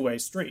is a two-way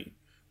street,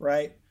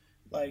 right?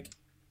 Like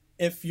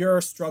if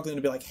you're struggling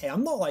to be like, hey,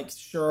 I'm not like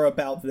sure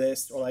about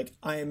this, or like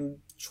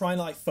I'm trying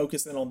to like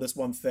focus in on this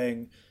one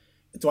thing.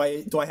 Do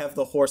I have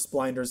the horse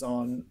blinders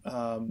on?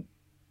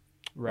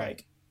 Right.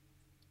 Like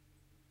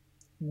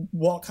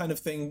what kind of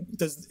thing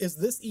is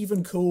this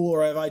even cool,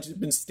 or have I just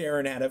been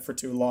staring at it for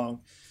too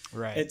long?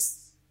 Right.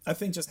 It's I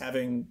think just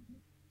having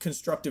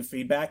constructive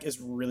feedback is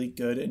really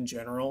good in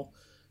general.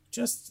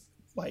 Just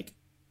like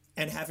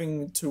and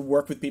having to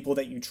work with people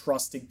that you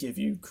trust to give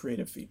you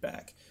creative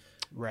feedback.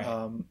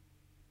 Right.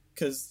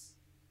 Because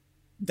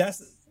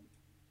that's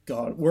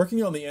God,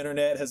 working on the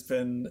internet has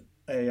been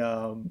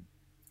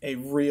a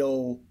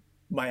real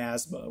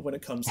miasma when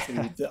it comes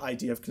to the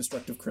idea of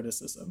constructive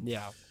criticism.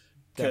 Yeah,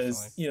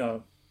 because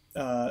YouTube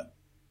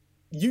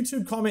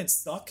comments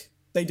suck.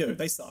 They do.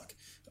 They suck.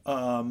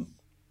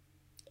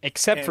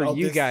 Except for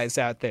you guys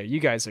out there. You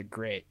guys are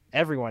great.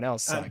 Everyone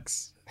else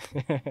sucks.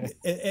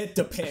 It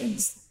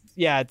depends.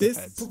 Yeah, it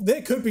depends.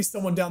 There could be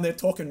someone down there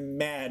talking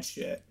mad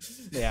shit.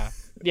 Yeah,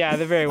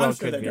 they very well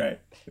could be. Great.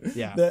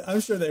 Yeah, I'm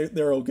sure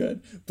they're all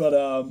good.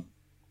 But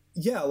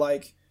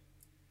like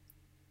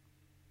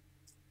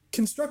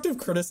constructive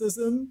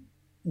criticism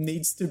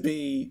needs to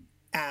be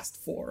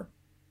asked for.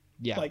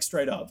 Yeah, like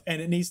straight up, and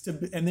there needs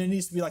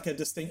to be like a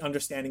distinct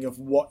understanding of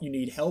what you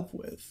need help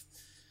with.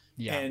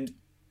 Yeah, and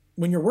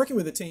when you're working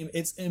with a team,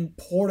 it's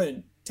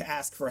important to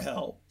ask for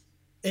help.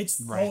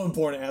 It's so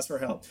important to ask for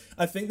help.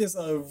 I think there's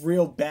a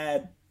real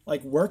bad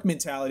like work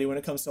mentality when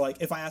it comes to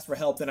like, if I ask for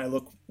help, then I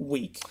look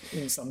weak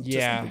to some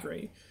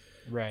degree.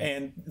 Right.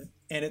 And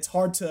it's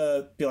hard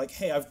to be like,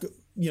 hey,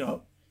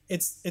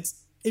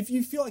 it's if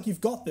you feel like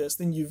you've got this,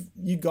 then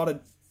you got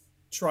to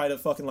try to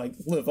fucking like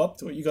live up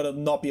to it. You got to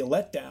not be a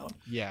letdown.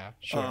 Yeah,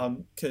 sure.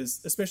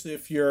 Because especially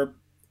if you're,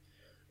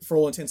 for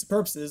all intents and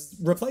purposes,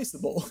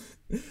 replaceable.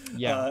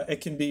 Yeah.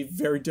 It can be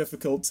very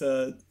difficult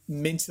to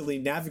mentally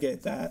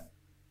navigate that.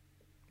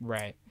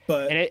 Right.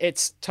 And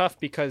it's tough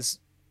because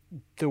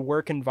the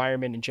work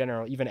environment in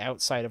general, even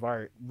outside of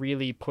art,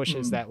 really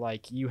pushes that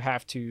like you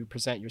have to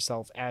present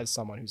yourself as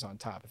someone who's on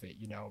top of it,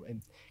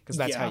 and because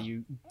that's how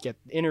you get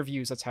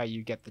interviews, that's how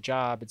you get the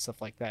job and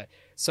stuff like that.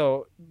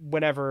 So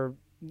whenever,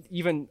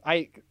 even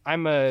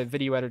I'm a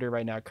video editor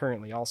right now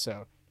currently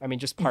also. I mean,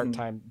 just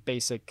part-time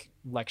basic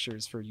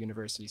lectures for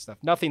university stuff.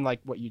 Nothing like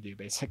what you do,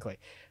 basically.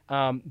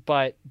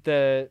 But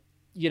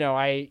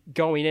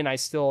going in,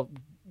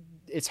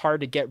 it's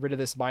hard to get rid of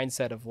this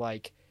mindset of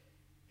like,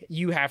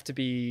 you have to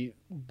be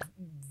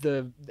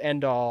the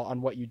end all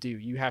on what you do.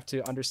 You have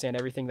to understand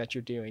everything that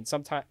you're doing.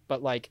 Sometimes,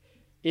 but like,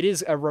 it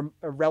is a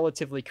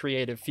relatively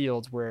creative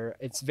field where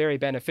it's very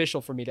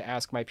beneficial for me to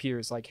ask my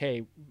peers, like,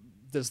 hey,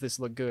 does this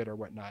look good or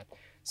whatnot?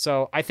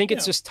 So I think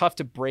it's just tough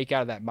to break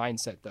out of that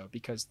mindset though,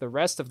 because the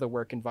rest of the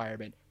work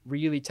environment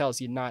really tells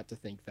you not to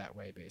think that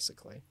way,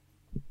 basically.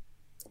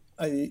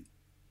 I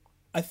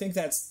think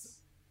that's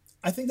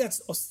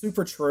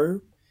super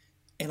true.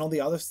 And on the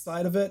other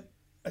side of it,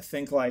 I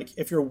think like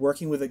if you're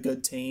working with a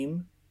good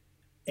team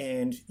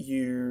and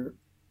you're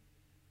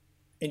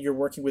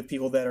working with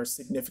people that are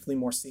significantly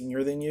more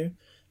senior than you,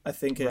 I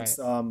think it's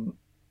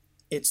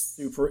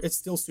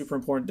still super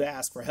important to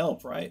ask for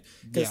help, right?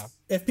 Because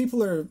if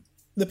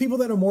the people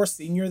that are more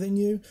senior than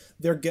you,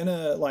 they're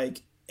gonna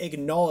like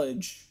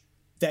acknowledge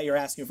that you're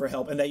asking for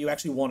help and that you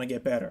actually want to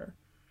get better.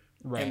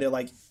 Right. And they're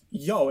like,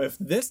 yo, if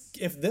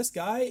this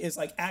guy is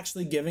like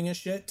actually giving a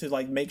shit to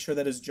like make sure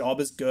that his job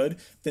is good,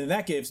 then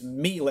that gives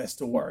me less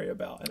to worry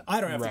about, and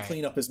I don't have to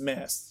clean up his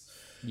mess.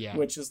 Yeah.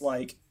 Which is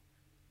like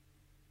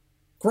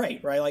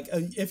great, right? Like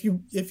if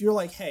you're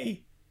like,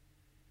 hey,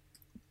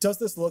 does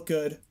this look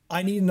good?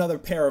 I need another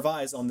pair of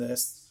eyes on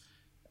this,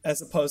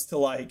 as opposed to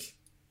like,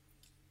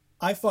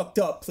 I fucked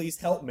up, please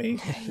help me.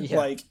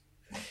 Like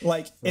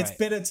it's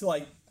better to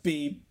like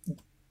be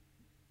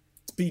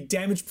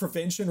damage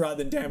prevention rather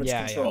than damage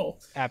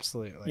control. Yeah.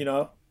 Absolutely.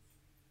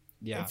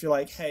 Yeah. If you're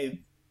like,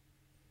 hey,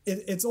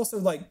 it's also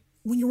like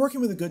when you're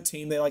working with a good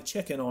team, they like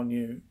check in on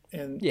you,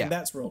 and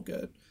that's real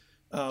good.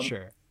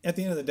 Sure. At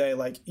the end of the day,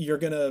 like you're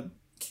gonna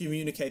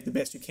communicate the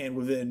best you can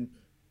within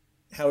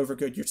however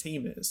good your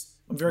team is.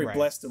 I'm very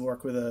blessed to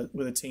work with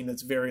a team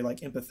that's very like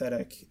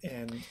empathetic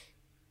and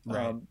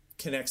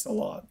connects a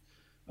lot.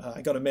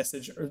 I got a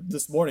message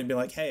this morning being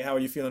like, hey, how are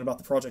you feeling about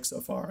the project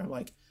so far? I'm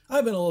like,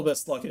 I've been a little bit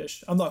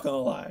sluggish, I'm not gonna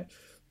lie,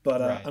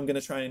 but I'm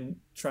gonna try and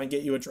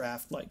get you a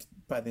draft like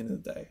by the end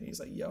of the day. And he's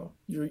like, yo,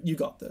 you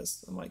got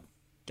this. I'm like,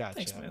 gotcha.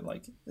 Thanks, man.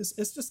 Like it's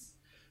just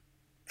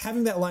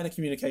having that line of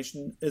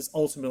communication is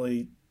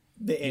ultimately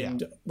the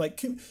end.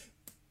 Like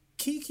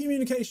key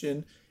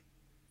communication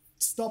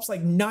stops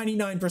like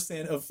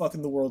 99% of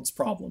fucking the world's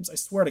problems. I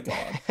swear to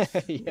God.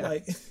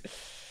 Like,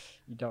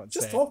 you don't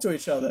just talk to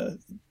each other.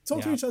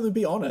 Talk to each other and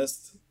be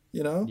honest.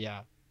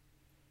 Yeah.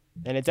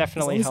 And it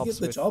definitely helps you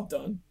get the job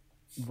done.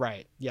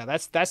 Right. Yeah.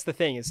 That's the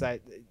thing, is that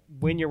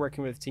when you're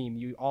working with a team,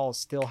 you all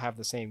still have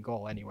the same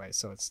goal anyway.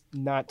 So it's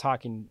not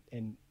talking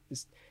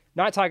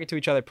to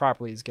each other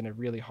properly is going to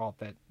really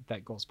halt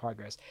that goal's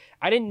progress.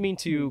 I didn't mean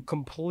to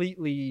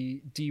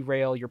completely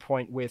derail your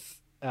point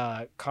with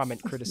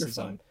comment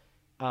criticism.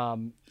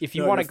 If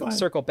you want to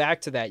circle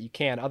back to that, you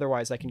can.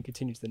 Otherwise, I can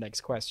continue to the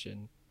next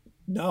question.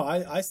 No,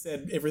 I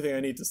said everything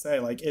I need to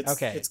say. Like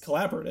it's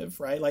collaborative,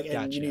 right? Like,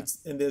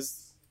 and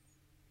there's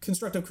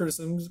constructive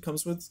criticism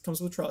comes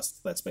with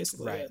trust. That's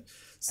basically it.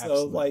 So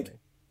absolutely. Like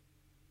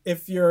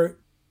if you're,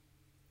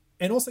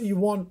 and also you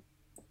want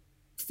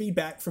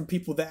feedback from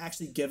people that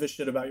actually give a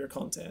shit about your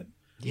content.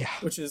 Yeah,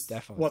 which is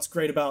definitely what's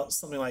great about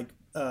something like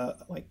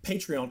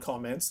Patreon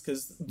comments,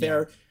 because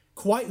they're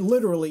quite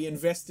literally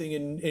investing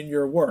in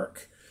your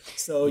work.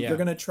 So you're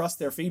gonna trust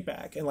their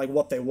feedback and like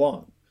what they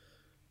want.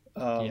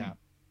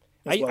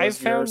 I've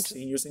found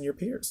seniors and your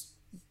peers.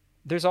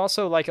 there's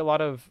also like a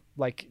lot of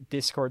like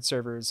Discord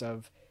servers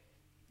of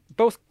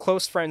both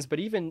close friends, but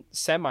even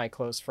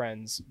semi-close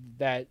friends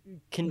that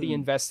can be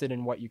invested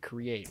in what you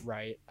create,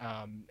 right?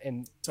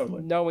 And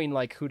Totally. knowing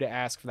like who to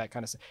ask for that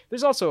kind of stuff.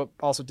 There's also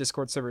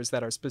Discord servers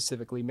that are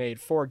specifically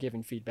made for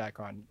giving feedback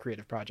on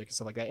creative projects and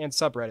stuff like that, and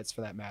subreddits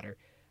for that matter.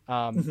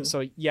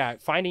 So yeah,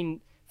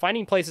 finding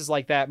places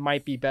like that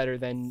might be better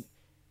than,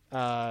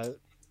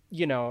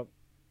 you know,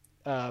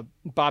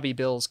 Bobby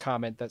Bill's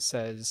comment that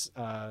says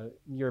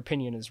your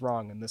opinion is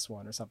wrong in this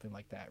one or something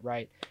like that,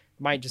 right?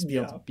 Might just be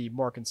able to be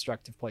more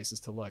constructive places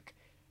to look.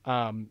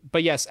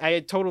 But yes, I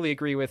totally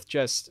agree with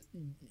just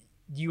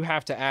you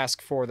have to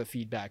ask for the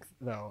feedback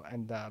though.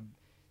 And,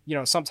 you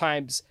know,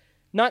 sometimes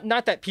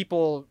not that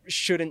people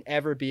shouldn't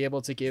ever be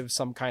able to give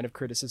some kind of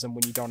criticism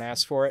when you don't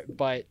ask for it,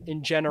 but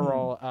in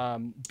general,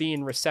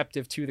 being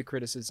receptive to the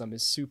criticism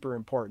is super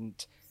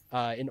important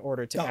in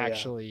order to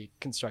actually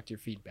construct your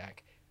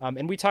feedback.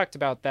 And we talked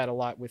about that a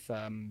lot with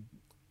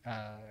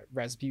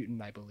Rasputin,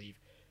 I believe.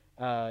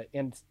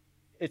 And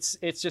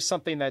it's just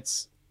something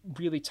that's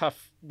really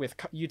tough with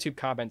YouTube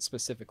comments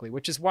specifically,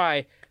 which is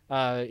why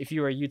if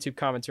you are a YouTube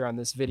commenter on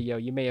this video,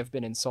 you may have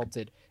been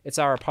insulted. It's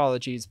our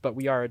apologies, but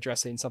we are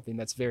addressing something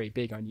that's very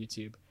big on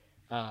YouTube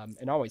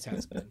and always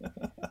has been.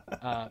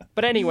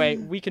 But anyway,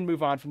 we can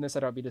move on from this.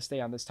 I don't need to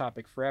stay on this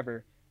topic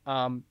forever.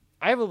 I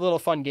have a little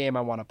fun game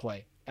I want to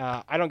play.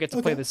 I don't get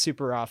to play this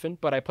super often,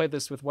 but I played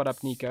this with What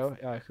Up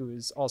Nico, who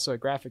is also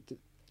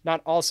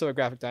not also a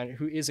graphic designer,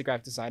 who is a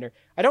graphic designer.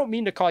 I don't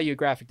mean to call you a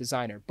graphic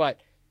designer, but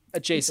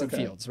adjacent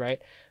fields,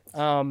 right?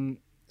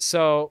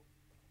 So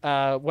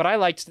what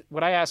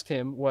I asked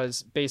him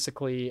was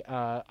basically,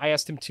 I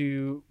asked him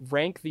to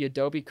rank the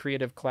Adobe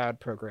Creative Cloud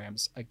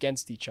programs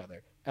against each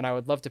other. And I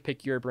would love to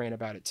pick your brain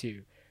about it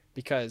too,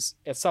 because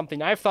it's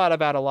something I've thought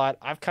about a lot.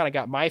 I've kind of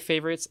got my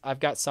favorites.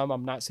 I've got some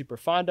I'm not super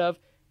fond of.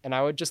 And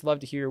I would just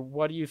love to hear,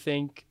 what do you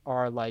think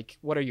are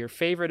what are your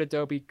favorite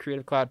Adobe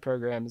Creative Cloud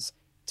programs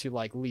to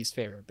like least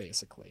favorite,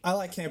 basically?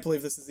 I can't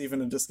believe this is even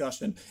a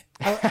discussion.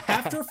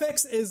 After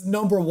Effects is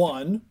number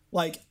one,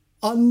 like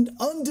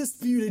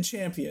undisputed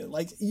champion.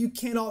 Like you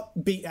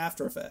cannot beat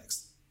After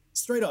Effects.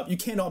 Straight up, you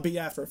cannot beat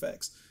After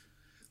Effects.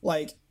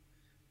 Like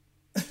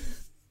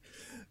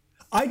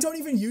I don't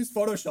even use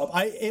Photoshop.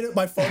 I edit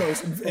my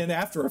photos in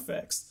After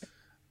Effects.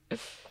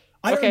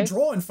 I don't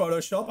draw in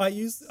Photoshop. I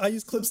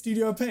use Clip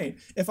Studio Paint.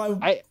 If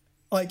I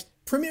like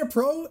Premiere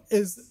Pro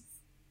is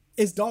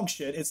dog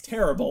shit. It's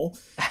terrible.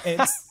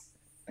 It's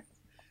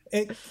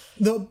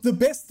the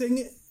best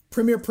thing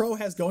Premiere Pro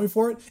has going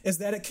for it is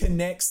that it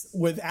connects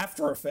with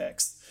After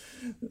Effects.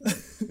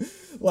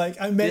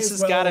 This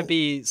has got to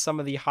be some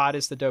of the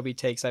hottest Adobe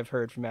takes I've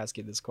heard from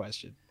asking this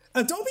question.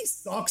 Adobe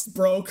sucks,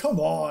 bro.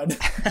 Come on.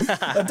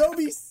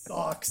 Adobe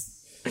sucks.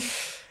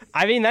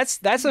 I mean, that's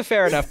a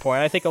fair enough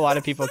point. I think a lot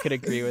of people could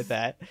agree with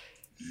that.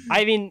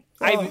 I mean,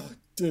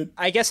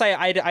 I guess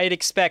I'd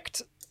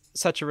expect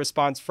such a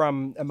response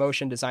from a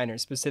motion designer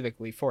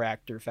specifically for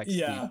After Effects to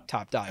be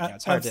top dog.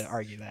 It's hard to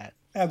argue that.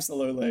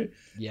 Absolutely.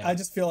 Yeah. I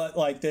just feel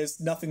like there's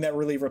nothing that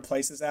really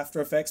replaces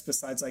After Effects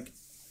besides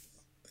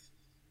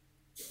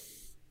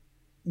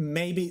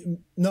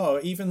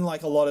even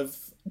like a lot of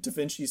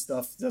DaVinci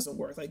stuff doesn't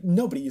work. Like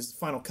nobody uses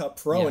Final Cut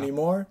Pro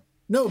anymore.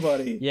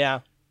 Nobody. Yeah.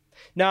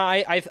 No,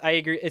 I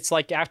agree. It's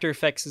like After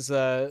Effects is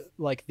the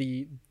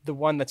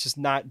one that's just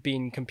not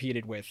being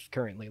competed with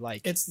currently.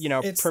 Like it's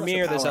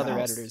Premiere, there's other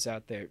editors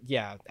out there.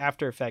 Yeah,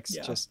 After Effects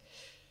just.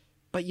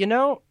 But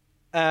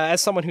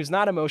as someone who's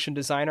not a motion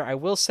designer, I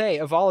will say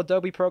of all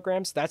Adobe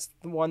programs, that's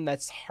the one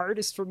that's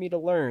hardest for me to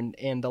learn,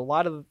 and a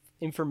lot of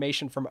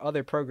information from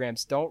other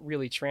programs don't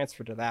really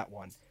transfer to that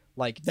one.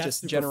 Like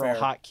that's just general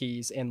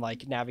hotkeys and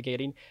like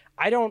navigating.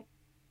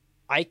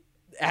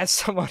 As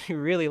someone who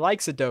really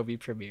likes Adobe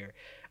Premiere,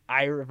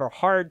 I have a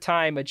hard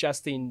time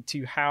adjusting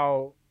to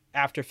how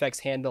After Effects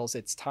handles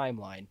its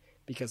timeline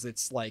because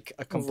it's like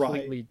a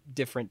completely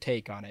different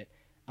take on it.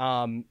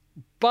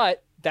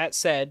 But that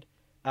said,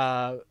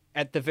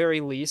 at the very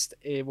least,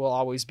 it will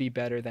always be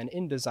better than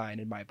InDesign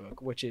in my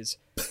book, which is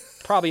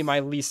probably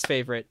my least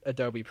favorite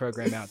Adobe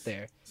program out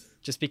there,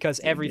 just because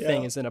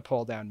everything is in a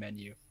pull-down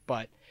menu.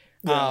 But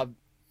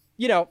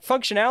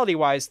functionality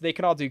wise, they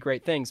can all do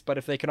great things, but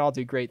if they can all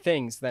do great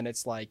things, then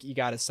it's like you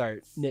got to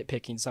start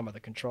nitpicking some of the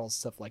controls,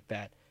 stuff like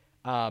that.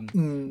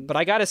 But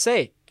I got to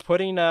say,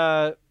 putting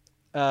a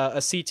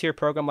C tier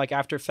program like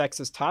After Effects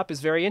as top is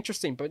very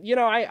interesting, but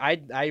I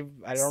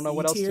don't know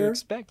what else to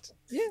expect.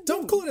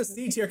 Don't call it a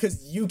C tier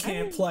because you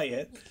can't play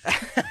it.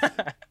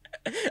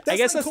 I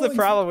guess that's the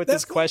problem with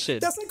this question.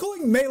 That's like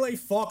calling Melee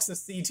Fox a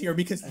C tier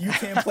because you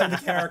can't play the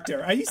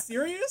character. Are you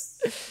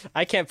serious?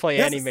 I can't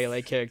play any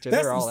Melee character.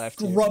 They're all F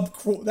tier.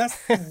 That's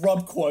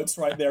scrub quotes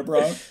right there,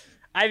 bro.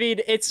 I mean,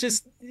 it's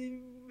just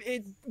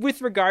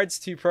with regards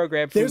to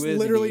program fluidity, there's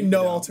literally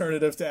no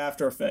alternative to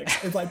After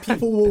Effects. It's like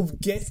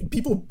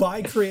people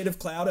buy Creative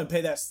Cloud and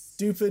pay that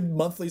stupid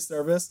monthly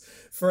service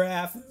for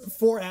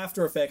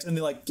After Effects, and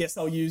they're like, guess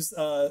I'll use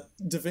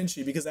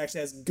DaVinci because it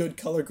actually has good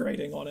color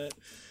grading on it.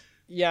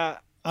 Yeah,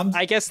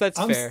 I guess that's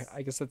fair.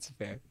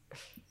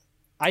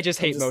 I just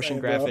hate just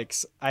motion saying, bro.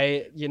 graphics.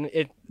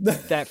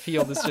 That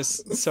field is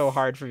just so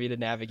hard for me to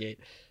navigate.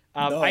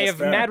 No, I that's have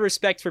fair. mad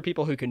respect for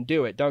people who can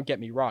do it. Don't get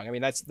me wrong. I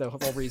mean, that's the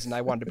whole reason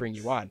I wanted to bring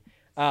you on.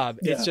 It's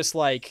Yeah. just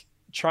like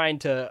trying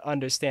to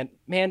understand.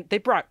 Man, they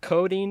brought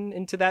coding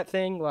into that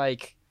thing.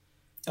 Like,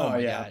 oh my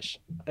yeah. gosh,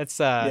 it's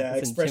Yeah,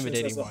 it's expressions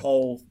intimidating as a one.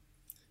 whole,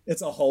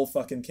 it's a whole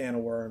fucking can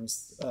of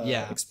worms.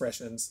 Yeah,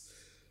 Expressions.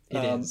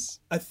 it is.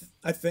 I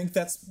think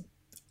that's,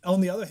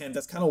 on the other hand,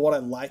 that's kind of what I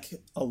like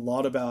a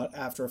lot about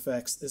After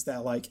Effects, is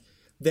that like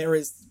there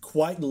is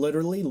quite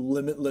literally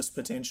limitless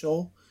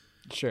potential.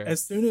 Sure.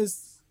 As soon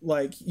as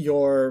like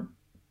your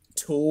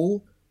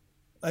tool,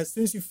 as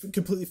soon as you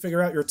completely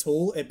figure out your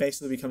tool, it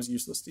basically becomes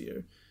useless to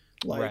you.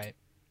 Like Right.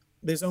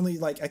 there's only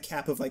like a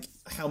cap of like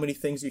how many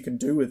things you can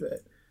do with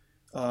it,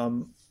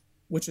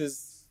 which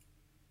is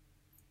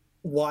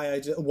why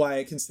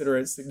I consider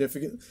it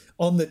significant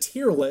on the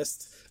tier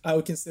list. I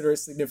would consider it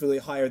significantly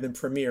higher than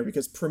Premiere,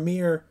 because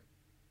Premiere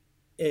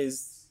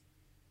is,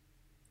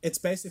 it's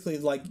basically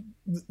like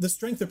the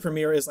strength of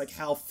Premiere is like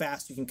how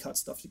fast you can cut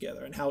stuff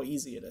together and how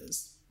easy it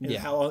is, and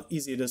how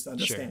easy it is to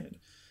understand.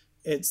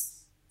 Sure.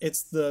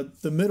 It's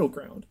the middle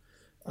ground.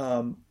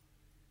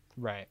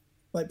 Right.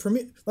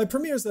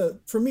 Premiere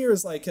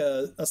is like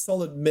a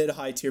solid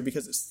mid-high tier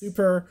because it's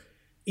super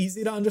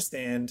easy to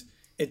understand.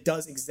 It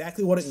does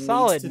exactly what it needs to do.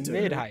 Solid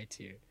mid-high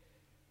tier.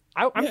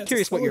 I'm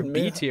curious what your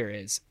B tier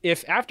is.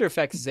 If After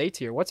Effects is A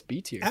tier, what's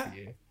B tier for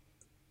you?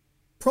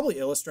 Probably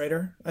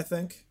Illustrator, I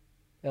think.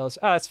 Oh,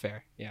 that's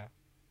fair. Yeah.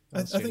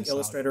 I think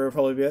Illustrator would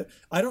probably be it.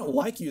 I don't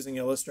like using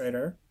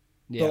Illustrator.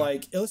 Yeah. But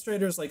like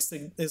Illustrator is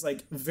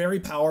like very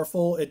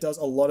powerful. It does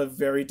a lot of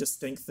very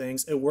distinct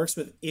things. It works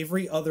with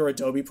every other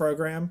Adobe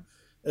program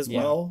as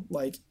well,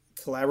 like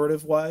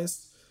collaborative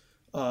wise.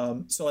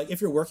 So like if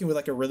you're working with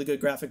like a really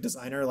good graphic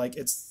designer, like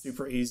it's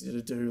super easy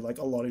to do like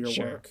a lot of your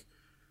work.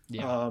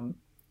 Yeah.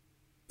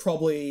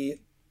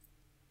 Probably.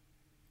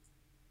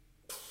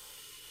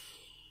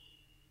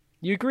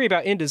 You agree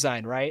about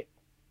InDesign, right?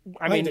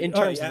 I mean, in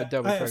terms of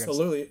Adobe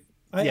programs.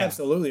 I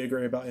absolutely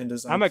agree about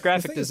InDesign. I'm a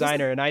graphic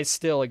designer, and I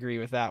still agree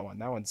with that one.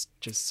 That one's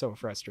just so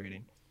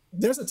frustrating.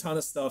 There's a ton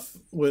of stuff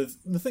with,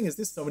 the thing is,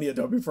 there's so many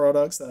Adobe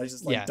products that I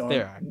just like don't.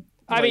 There are.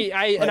 I mean,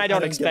 I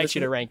don't expect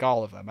you to rank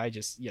all of them. I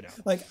just,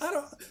 like,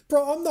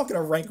 I'm not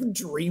gonna rank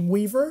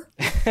Dreamweaver.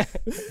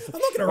 I'm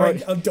not gonna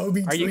rank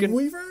Adobe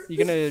Dreamweaver. You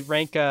gonna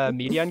rank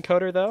Media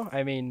Encoder though?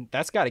 I mean,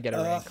 that's got to get a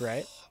rank,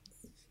 right?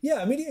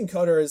 Yeah, Media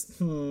Encoder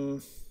is.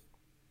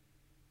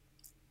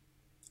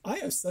 I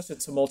have such a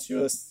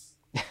tumultuous.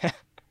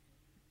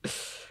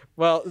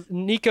 Well,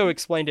 Nico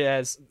explained it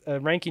as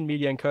ranking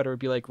Media Encoder would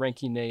be like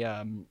ranking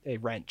a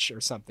wrench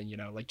or something,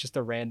 like just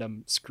a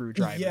random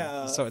screwdriver.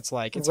 Yeah. So it's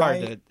like it's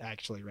hard to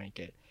actually rank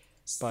it.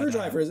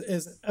 Screwdriver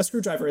is a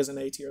screwdriver is an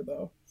A tier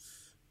though.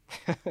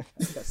 I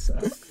guess so.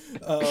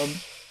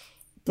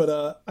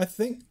 But I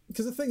think,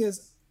 because the thing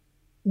is,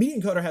 Media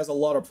Encoder has a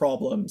lot of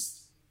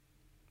problems.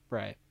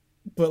 Right.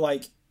 But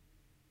like,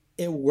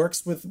 it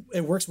works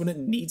when it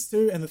needs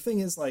to, and the thing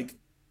is, like,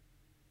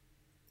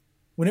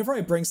 whenever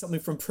I bring something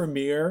from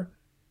Premiere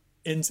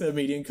into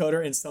Media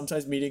Encoder, and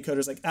sometimes Media Encoder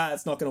is like,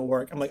 it's not going to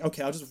work. I'm like,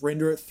 okay, I'll just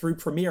render it through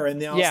Premiere, and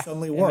now it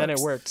suddenly works. And then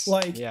it works.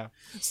 Like,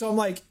 so I'm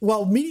like,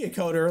 well, Media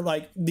Encoder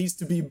like needs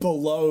to be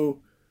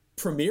below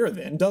Premiere,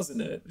 then,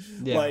 doesn't it?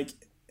 Yeah. Like,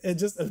 it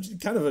just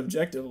kind of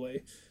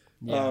objectively.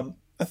 Yeah.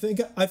 I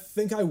think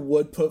I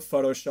would put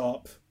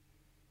Photoshop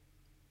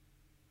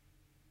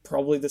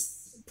probably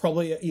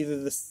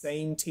either the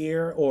same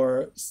tier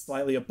or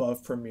slightly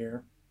above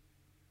Premiere.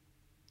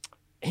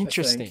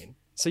 Interesting.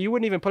 So you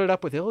wouldn't even put it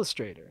up with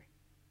Illustrator?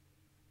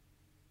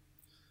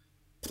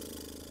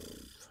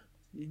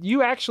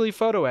 You actually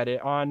photo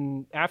edit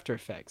on After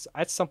Effects.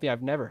 That's something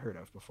I've never heard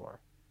of before.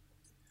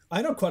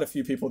 I know quite a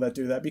few people that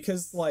do that,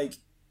 because like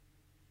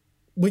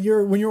when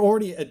you're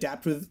already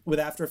adept with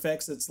After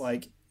Effects, it's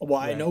like, well,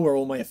 I know where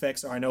all my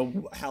effects are. I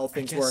know how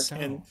things work. So.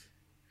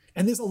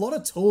 And there's a lot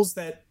of tools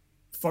that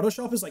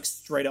Photoshop is like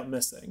straight up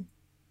missing.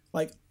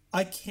 Like,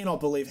 I cannot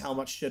believe how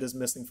much shit is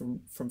missing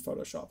from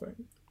Photoshopping.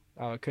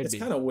 Oh, it could be. It's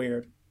kind of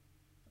weird.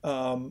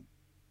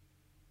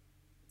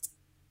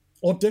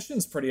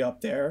 Audition's pretty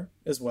up there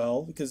as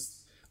well,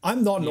 because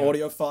I'm not an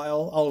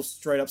audiophile. I'll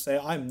straight up say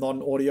I'm not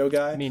an audio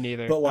guy. Me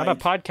neither. But like, I'm a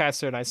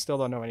podcaster and I still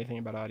don't know anything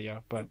about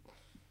audio.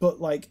 But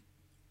like,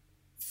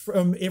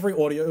 from every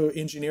audio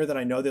engineer that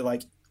I know, they're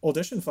like,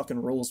 Audition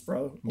fucking rules,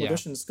 bro.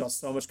 Audition's got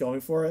so much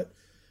going for it.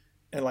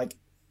 And like,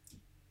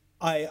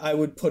 I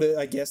would put it,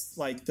 I guess,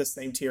 like the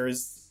same tier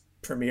as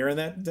Premiere in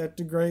that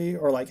degree,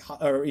 or like,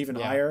 or even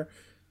higher.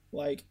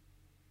 Like,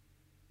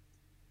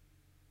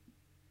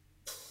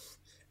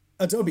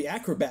 Adobe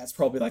Acrobat's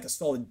probably like a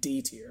solid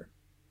D tier.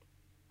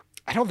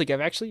 I don't think I've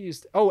actually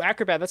used... Oh,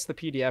 Acrobat, that's the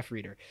PDF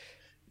reader.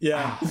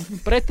 Yeah.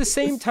 But at the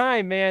same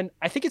time, man,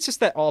 I think it's just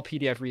that all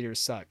PDF readers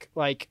suck.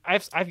 Like,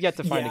 I've yet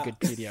to find a good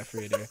PDF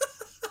reader.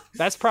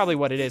 That's probably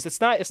what it is.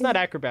 It's not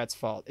Acrobat's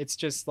fault. It's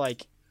just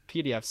like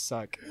PDFs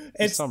suck.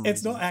 It's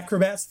not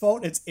Acrobat's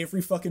fault. It's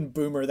every fucking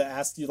boomer that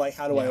asks you like,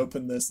 how do I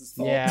open this?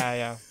 Fault.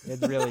 Yeah. It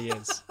really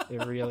is.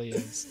 It really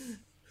is.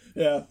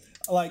 Yeah,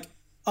 like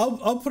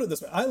I'll put it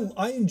this way.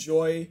 I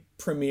enjoy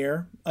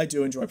Premiere. I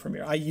do enjoy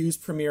Premiere. I use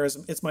Premiere as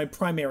it's my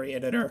primary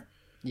editor,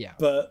 Yeah,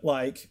 but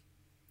like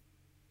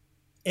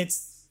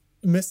it's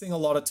missing a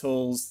lot of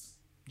tools.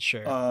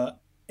 sure.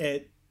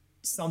 It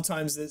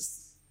sometimes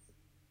it's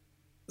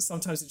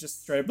sometimes it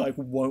just straight up like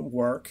won't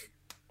work.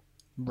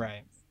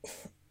 Right.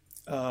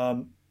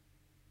 Um,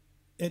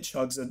 it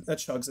chugs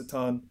a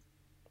ton.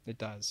 It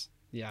does.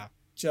 Yeah.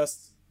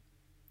 Just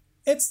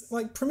it's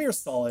like Premiere's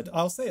solid.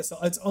 I'll say it's.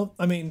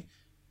 I mean,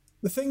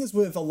 the thing is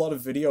with a lot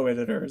of video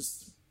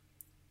editors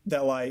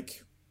that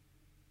like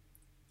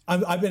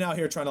I've been out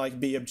here trying to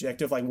like be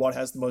objective, like what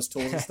has the most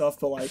tools and stuff,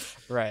 but like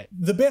Right.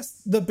 the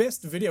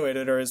best video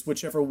editor is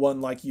whichever one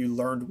like you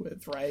learned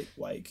with, right?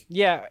 Like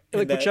Yeah,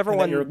 like whichever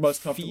one you're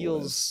most comfortable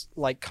feels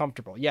like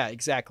comfortable. Yeah,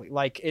 exactly.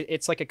 Like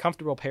it's like a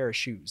comfortable pair of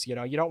shoes. You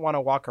know, you don't want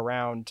to walk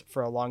around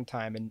for a long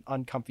time in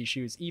uncomfy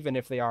shoes, even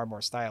if they are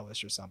more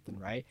stylish or something,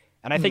 right?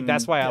 And I think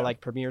that's why I yeah.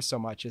 like Premiere so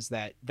much is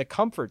that the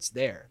comfort's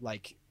there.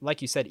 Like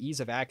you said, ease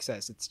of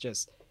access. It's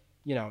just,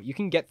 you know, you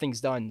can get things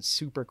done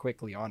super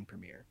quickly on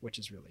Premiere, which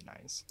is really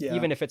nice. Yeah.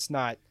 Even if it's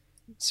not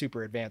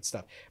super advanced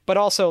stuff. But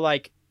also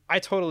like I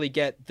totally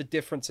get the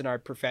difference in our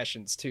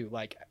professions too.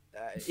 Like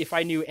if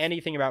I knew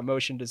anything about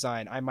motion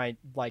design, I might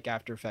like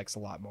After Effects a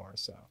lot more.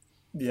 So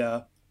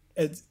Yeah,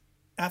 it's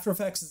After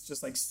Effects is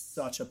just like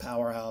such a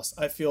powerhouse.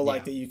 I feel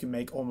like that you can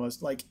make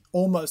almost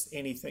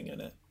anything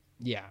in it.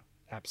 yeah,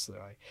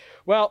 absolutely.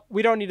 Well,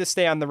 we don't need to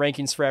stay on the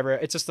rankings forever.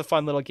 It's just a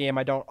fun little game.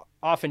 I don't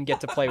often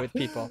get to play with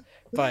people,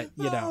 but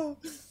you know,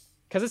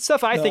 because it's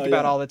stuff I think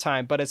about all the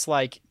time. But it's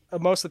like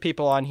most of the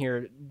people on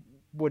here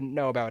wouldn't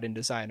know about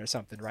InDesign or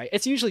something, right?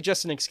 It's usually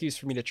just an excuse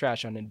for me to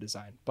trash on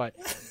InDesign, but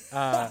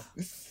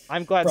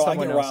I'm glad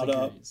someone else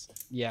agrees.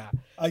 Yeah.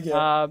 I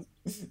get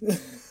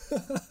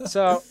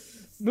So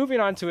moving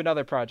on to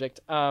another project,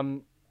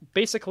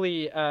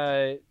 basically,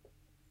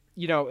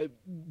 you know,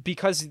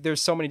 because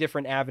there's so many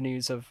different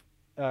avenues of,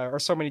 or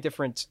so many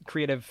different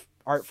creative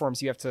art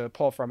forms you have to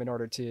pull from in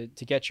order to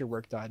get your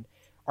work done.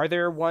 Are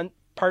there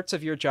parts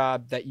of your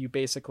job that you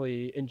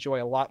basically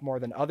enjoy a lot more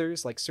than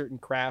others, like certain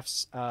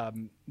crafts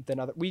than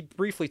other? We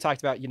briefly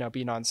talked about, you know,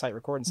 being on site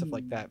recording stuff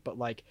like that, but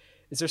like,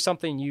 is there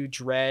something you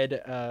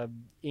dread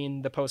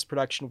in the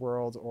post-production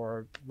world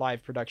or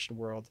live production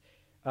world,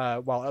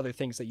 while other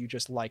things that you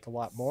just like a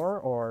lot more,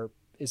 or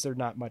is there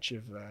not much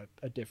of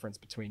a difference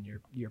between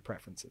your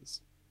preferences?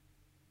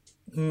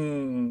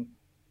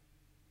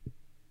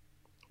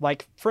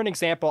 Like for an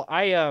example,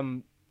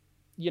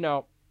 you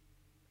know,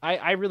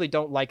 I really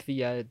don't like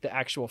the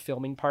actual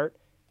filming part.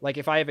 Like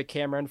if I have a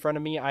camera in front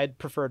of me, I'd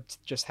prefer to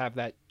just have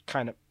that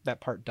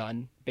part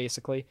done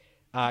basically.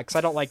 Because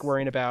I don't like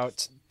worrying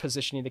about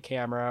positioning the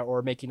camera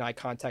or making eye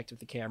contact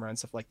with the camera and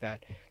stuff like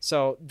that.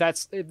 So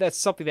that's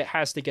something that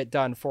has to get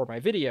done for my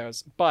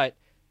videos. But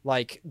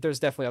like, there's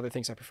definitely other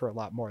things I prefer a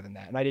lot more than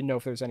that. And I didn't know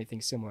if there's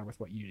anything similar with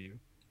what you do.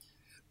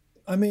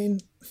 I mean,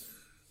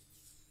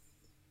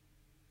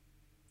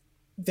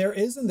 there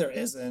is and there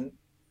isn't.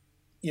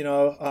 You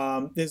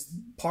know, there's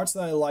parts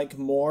that I like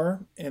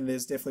more, and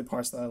there's definitely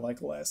parts that I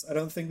like less. I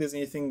don't think there's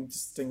anything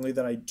distinctly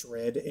that I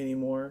dread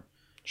anymore.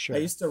 Sure. I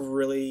used to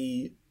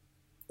really,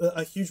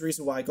 a huge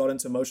reason why I got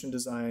into motion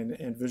design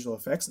and visual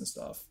effects and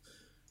stuff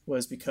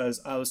was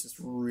because I was just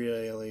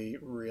really,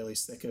 really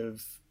sick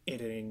of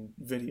editing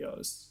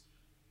videos.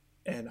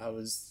 And I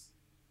was,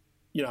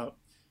 you know,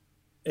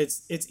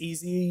 it's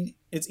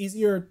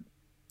easier.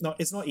 No,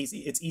 it's not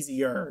easy. It's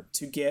easier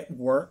to get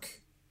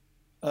work,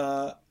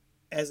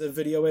 as a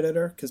video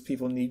editor because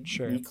people need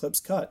clips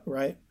cut,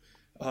 right?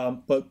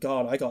 But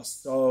God, I got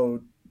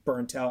so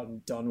burnt out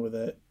and done with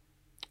it.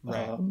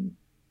 Right.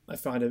 I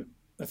found it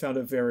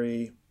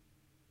very,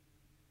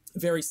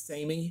 very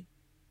samey,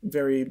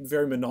 very,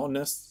 very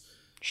monotonous.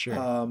 Sure.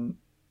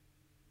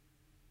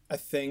 I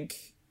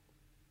think,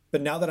 but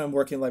now that I'm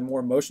working like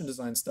more motion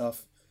design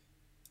stuff,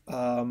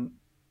 the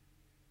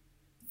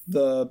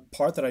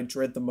part that I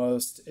dread the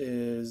most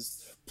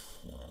is,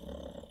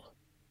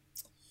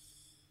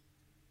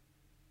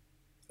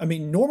 I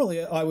mean,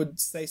 normally I would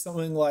say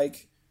something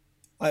like,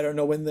 I don't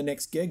know when the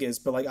next gig is,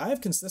 but like I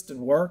have consistent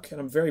work and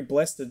I'm very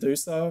blessed to do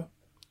so.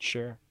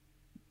 Sure.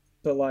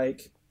 But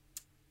like,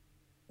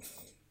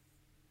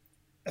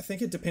 I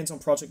think it depends on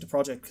project to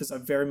project because I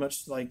very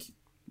much like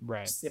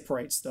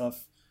separate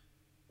stuff.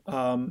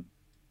 I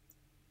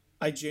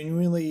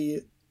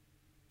genuinely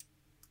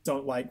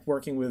don't like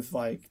working with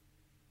like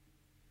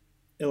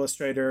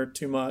Illustrator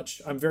too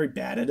much. I'm very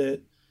bad at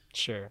it.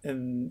 Sure.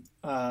 And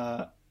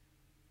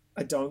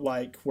I don't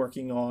like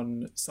working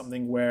on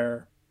something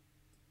where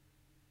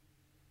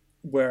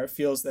it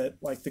feels that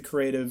like the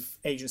creative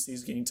agency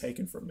is getting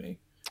taken from me.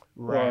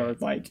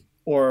 Right.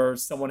 Or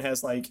someone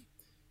has like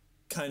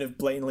kind of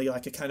blatantly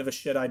like a kind of a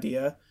shit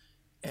idea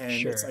and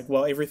it's like,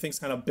 well, everything's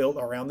kind of built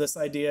around this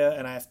idea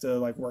and I have to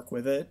like work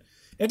with it.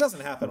 It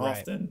doesn't happen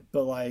often,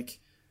 but like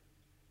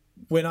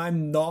when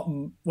I'm not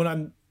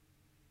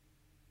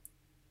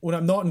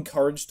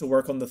encouraged to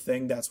work on the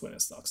thing, that's when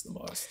it sucks the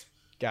most.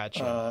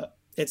 Gotcha.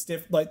 It's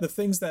like the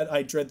things that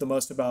I dread the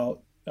most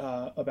about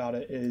about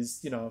it is,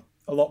 you know,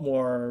 a lot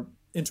more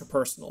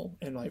interpersonal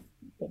and like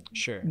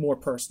Sure. more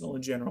personal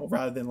in general,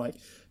 rather than like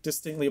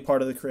distinctly a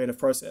part of the creative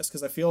process.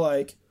 Because I feel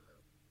like,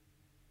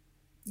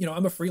 you know,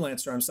 I'm a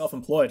freelancer, I'm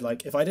self-employed.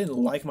 Like if I didn't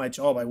like my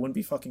job, I wouldn't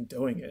be fucking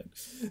doing it.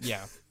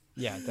 Yeah.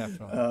 Yeah,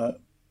 definitely.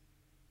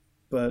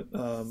 But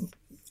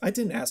I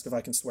didn't ask if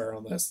I can swear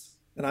on this,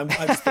 and I've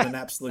just been an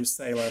absolute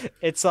sailor.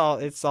 It's all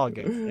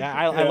good. Yeah,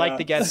 I like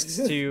the guests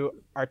to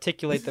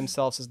articulate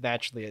themselves as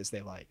naturally as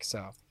they like.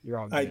 So you're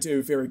all good. I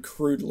do, very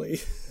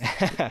crudely.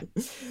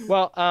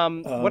 Well,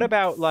 what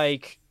about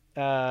like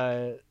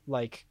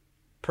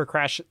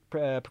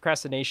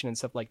procrastination and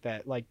stuff like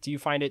that? Like, do you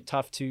find it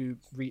tough to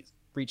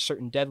reach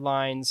certain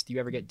deadlines? Do you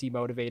ever get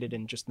demotivated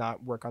and just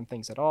not work on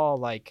things at all?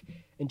 Like,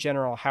 in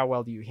general, how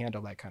well do you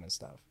handle that kind of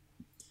stuff?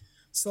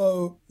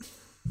 So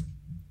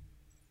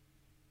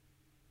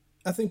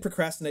I think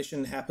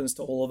procrastination happens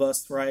to all of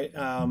us, right?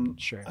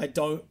 Sure. I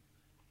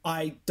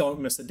don't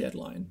miss a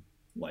deadline,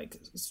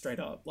 like straight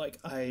up. Like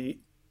I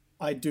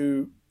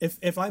do.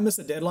 If I miss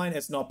a deadline,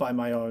 it's not by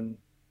my own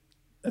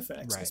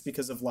effects. Right. It's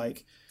because of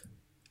like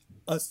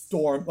a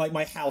storm, like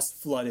my house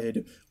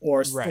flooded,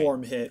 or a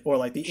storm hit, or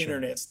like the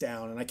internet's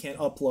down and I can't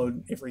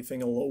upload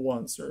everything all at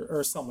once,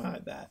 or something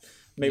like that.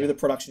 Maybe the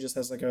production just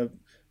has like a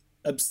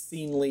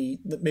obscenely,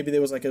 maybe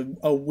there was like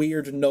a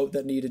weird note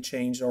that needed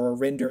changed, or a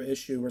render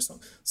issue or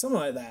something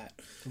like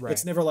that. Right.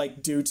 It's never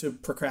like due to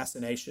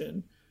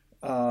procrastination.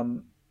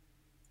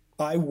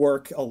 I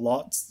work a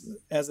lot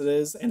as it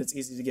is, and it's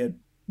easy to get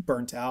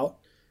burnt out.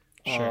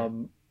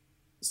 Sure.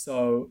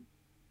 So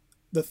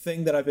the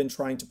thing that I've been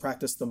trying to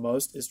practice the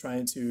most is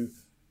trying to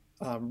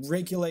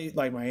regulate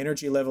like my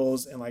energy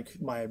levels and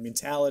like my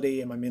mentality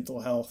and my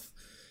mental health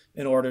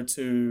in order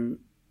to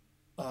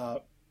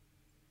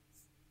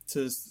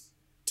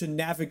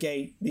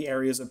navigate the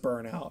areas of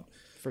burnout.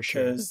 For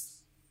sure.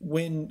 Because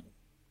when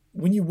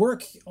you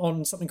work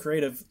on something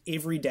creative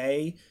every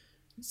day,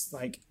 it's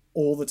like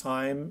all the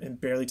time and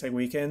barely take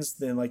weekends,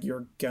 then like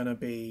you're gonna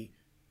be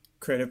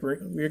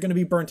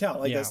burnt out.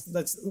 Like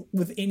that's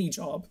with any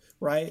job,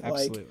 right?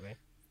 Absolutely. Like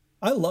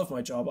I love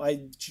my job.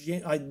 I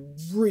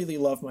really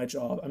love my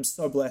job. I'm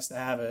so blessed to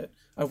have it.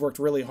 I've worked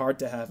really hard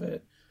to have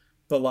it,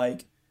 but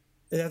like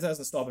that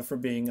doesn't stop it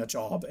from being a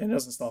job, and it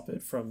doesn't stop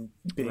it from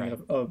being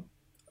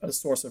a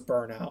source of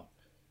burnout.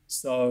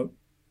 So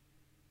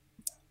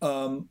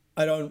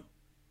I don't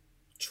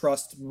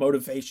trust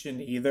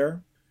motivation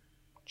either.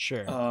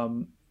 Sure.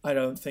 I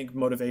don't think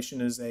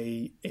motivation is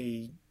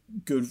a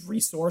good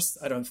resource.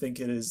 I don't think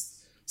it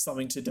is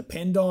something to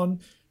depend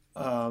on.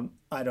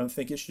 I don't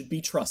think it should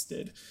be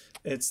trusted.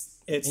 It's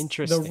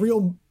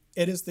interesting.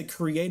 It is the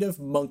creative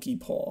monkey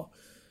paw.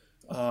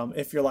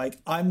 If you're like,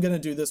 I'm gonna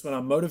do this when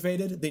I'm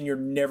motivated, then you're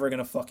never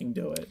gonna fucking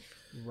do it.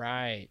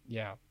 Right.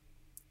 Yeah.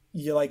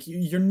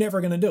 You're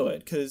never gonna do it,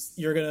 because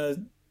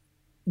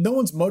no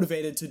one's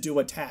motivated to do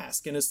a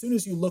task, and as soon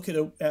as you look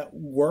at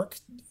work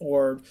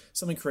or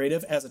something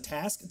creative as a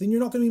task, then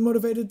you're not going to be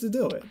motivated to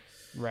do it.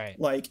 Right.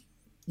 Like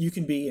you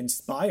can be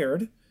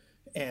inspired,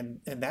 and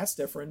that's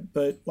different,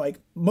 but like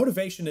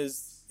motivation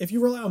is, if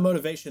you rely on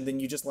motivation, then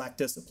you just lack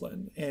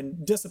discipline,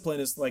 and discipline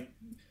is like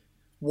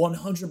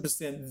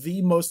 100%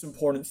 the most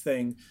important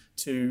thing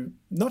to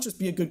not just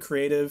be a good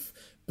creative,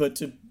 but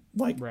to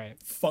like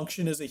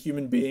function as a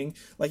human being.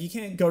 Like you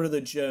can't go to the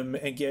gym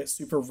and get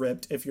super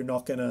ripped if you're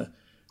not gonna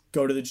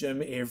go to the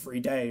gym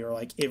every day, or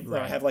like or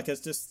have like a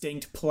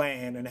distinct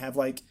plan and have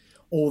like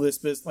all this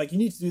business. Like you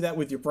need to do that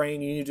with your brain.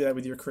 You need to do that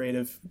with your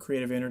creative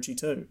energy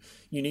too.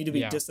 You need to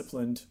be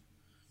disciplined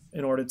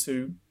in order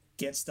to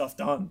get stuff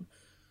done.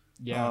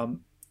 Yeah.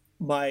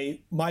 My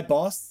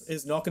boss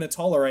is not going to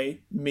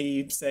tolerate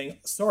me saying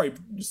sorry,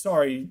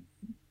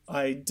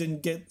 I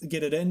didn't get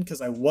it in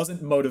because I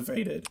wasn't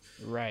motivated.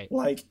 Right.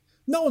 Like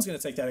no one's going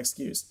to take that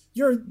excuse.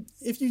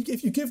 If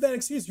you give that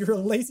excuse, you're a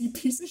lazy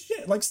piece of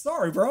shit. Like,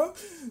 sorry, bro.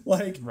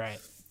 Like,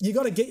 you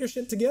got to get your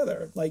shit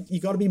together. Like, you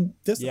got to be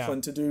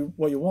disciplined to do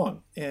what you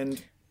want.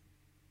 And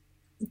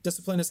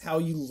discipline is how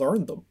you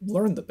learn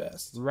the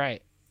best.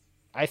 Right.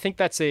 I think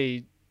that's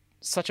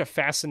such a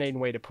fascinating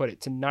way to put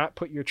it, to not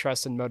put your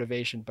trust in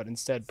motivation, but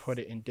instead put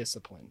it in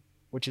discipline,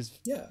 which is,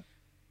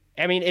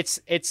 I mean, it's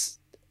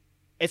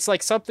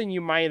like something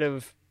you might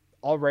have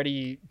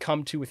already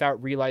come to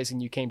without realizing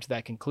you came to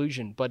that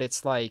conclusion, but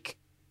it's like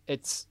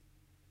it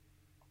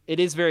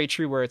is very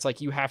true, where it's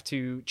like you have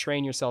to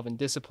train yourself and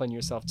discipline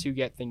yourself to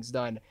get things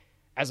done,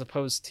 as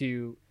opposed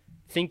to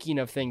thinking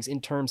of things in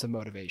terms of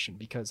motivation,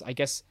 because I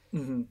guess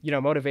you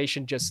know,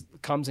 motivation just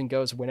comes and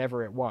goes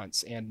whenever it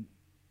wants, and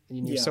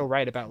you're so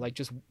right about like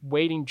just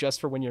waiting just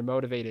for when you're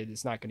motivated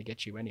is not going to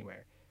get you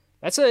anywhere.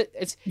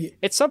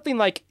 It's something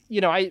like,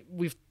 you know,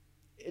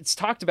 it's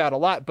talked about a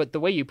lot, but the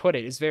way you put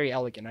it is very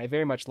elegant. I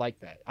very much like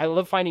that. I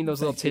love finding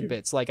those little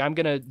tidbits. Like I'm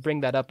going to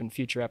bring that up in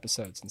future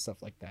episodes and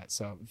stuff like that.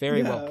 So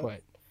very well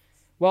put.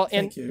 Well,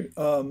 and thank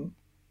you.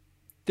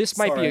 This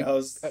might be, I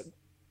was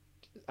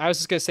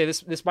just going to say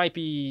this might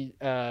be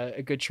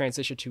a good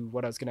transition to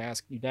what I was going to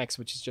ask you next,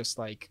 which is just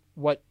like,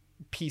 what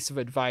piece of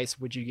advice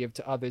would you give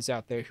to others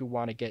out there who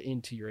want to get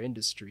into your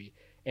industry?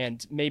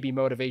 and maybe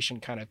motivation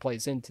kind of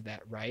plays into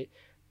that, right?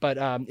 But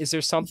is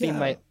there something Yeah.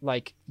 that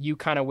like you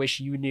kind of wish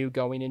you knew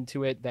going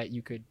into it that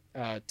you could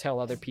tell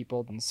other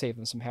people and save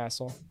them some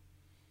hassle?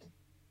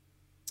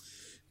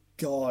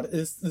 God,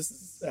 this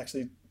is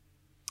actually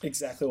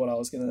exactly what I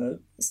was gonna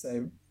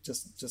say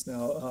just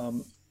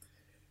now.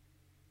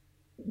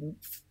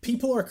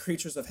 People are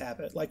creatures of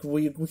habit. Like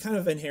we kind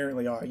of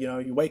inherently are. You know,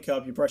 you wake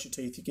up, you brush your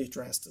teeth, you get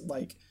dressed.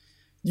 Like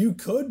you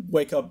could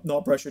wake up,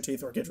 not brush your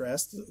teeth or get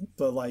dressed,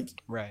 but like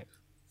Right.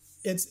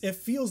 it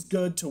feels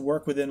good to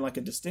work within like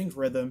a distinct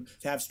rhythm,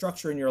 to have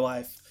structure in your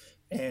life,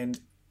 and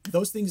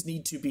those things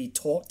need to be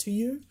taught to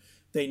you.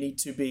 They need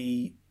to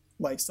be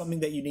like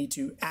something that you need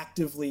to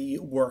actively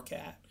work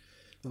at.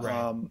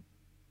 Right.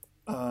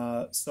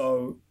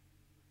 So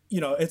you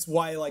know, it's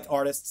why like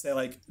artists say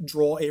like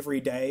draw every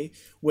day,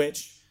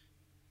 which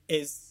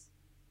is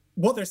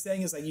what they're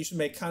saying is like you should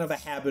make kind of a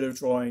habit of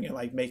drawing and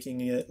like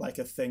making it like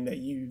a thing that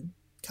you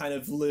kind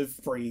of live,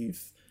 breathe,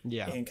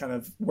 Yeah. and kind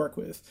of work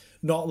with.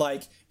 Not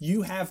like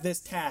you have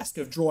this task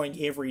of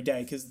drawing every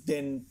day, because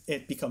then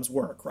it becomes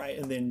work, right?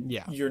 And then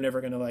Yeah. you're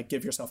never gonna like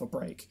give yourself a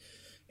break,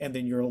 and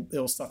then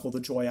it'll suck all the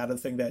joy out of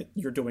the thing that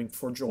you're doing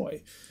for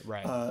joy,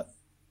 Right.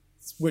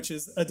 which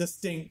is a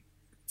distinct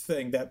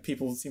thing that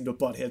people seem to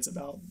butt heads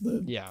about.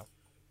 Yeah.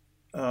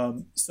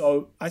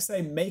 So I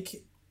say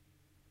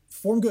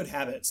form good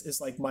habits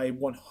is like my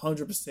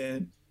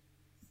 100%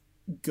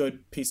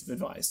 good piece of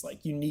advice.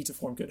 Like you need to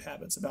form good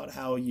habits about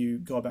how you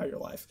go about your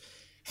life.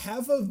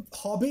 Have a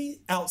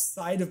hobby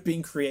outside of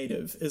being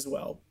creative as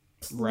well.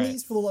 Please,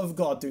 Right. for the love of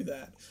God, do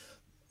that.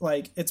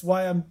 Like it's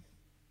why I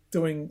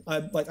don't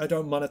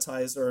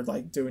monetize or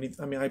like do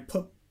anything. I mean, I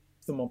put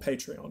them on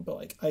Patreon, but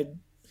like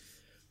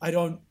I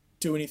don't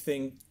do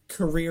anything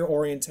career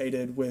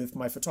orientated with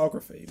my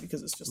photography,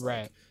 because it's just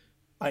Right. like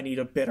I need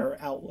a better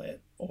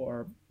outlet,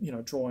 or you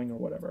know, drawing or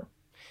whatever.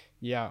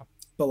 Yeah.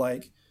 But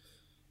like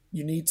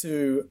you need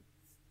to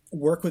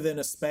work within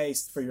a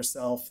space for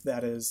yourself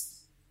that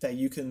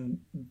you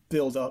can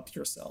build up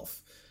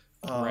yourself,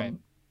 Right.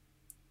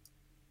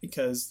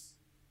 because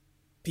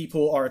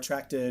people are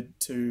attracted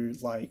to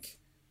like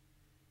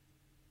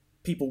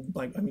people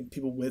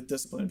with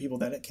discipline, people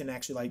that can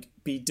actually like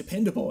be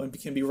dependable and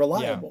can be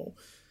reliable.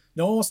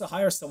 No one wants to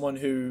hire someone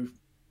who,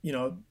 you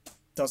know,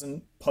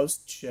 doesn't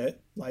post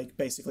shit like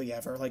basically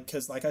ever. Like,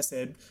 because like I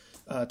said,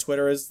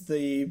 Twitter is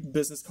the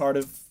business card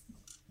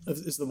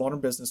is the modern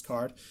business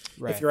card.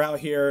 Right. If you're out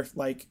here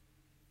like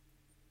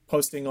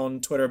posting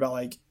on Twitter about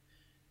like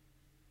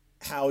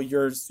how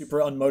you're super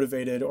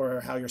unmotivated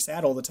or how you're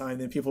sad all the time,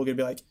 then people are gonna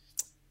be like,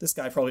 this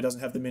guy probably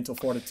doesn't have the mental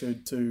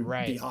fortitude to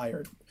Right. be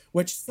hired,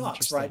 which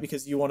sucks, right?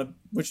 Because you want to,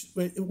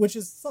 which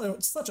is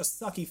such a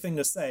sucky thing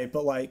to say,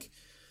 but like,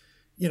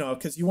 you know,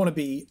 because you want to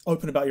be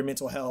open about your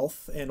mental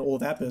health and all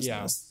that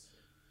business.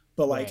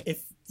 But like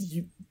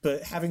Right.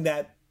 but having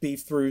that be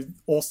through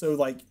also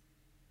like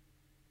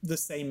the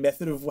same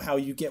method of how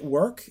you get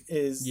work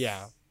is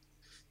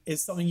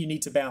something you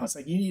need to balance.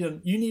 Like you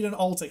need an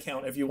alt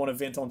account if you want to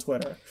vent on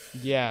Twitter.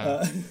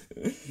 Yeah.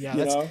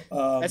 Yeah.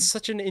 That's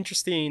such an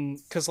interesting,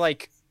 because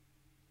like,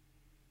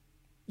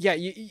 yeah,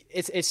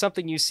 it's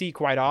something you see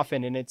quite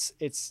often, and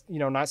it's you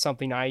know, not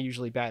something I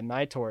usually bat an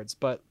eye towards,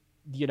 but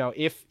you know,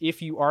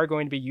 if you are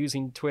going to be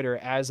using Twitter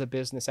as a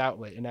business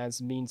outlet and as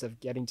a means of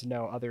getting to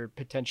know other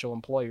potential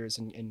employers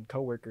and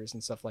coworkers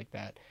and stuff like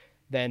that,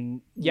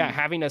 then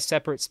having a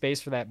separate space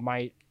for that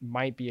might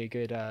be a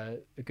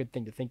good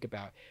thing to think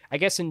about. I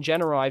guess in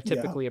general, I've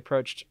typically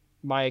approached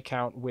my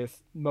account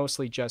with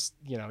mostly just,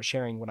 you know,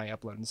 sharing when I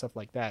upload and stuff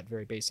like that,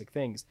 very basic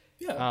things.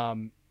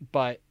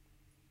 But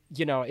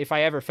you know, if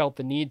I ever felt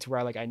the need to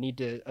where like I need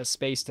a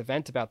space to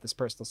vent about this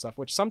personal stuff,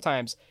 which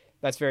sometimes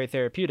that's very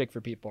therapeutic for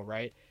people,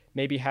 right?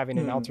 Maybe having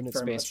an alternate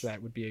space for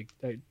that would be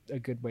a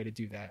good way to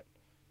do that.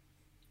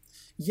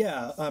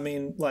 Yeah, I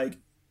mean, like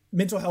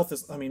mental health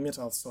is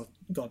so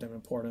goddamn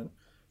important,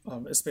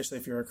 especially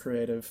if you're a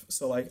creative.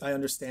 So like I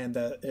understand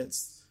that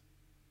it's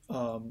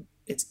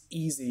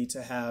easy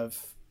to have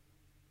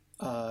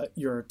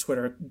your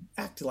Twitter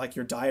act like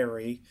your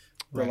diary,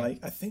 but like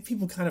I think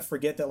people kind of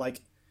forget that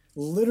like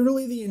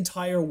literally the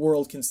entire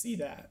world can see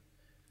that.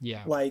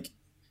 Yeah. Like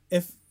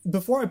if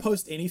before I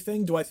post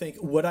anything, do I think,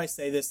 would I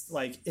say this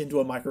like into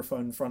a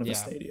microphone in front of a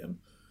stadium?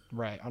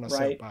 Right, on a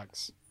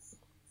soapbox.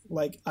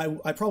 Like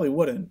I probably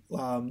wouldn't.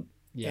 And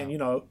you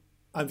know,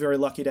 I'm very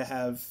lucky to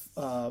have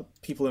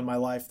people in my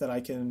life that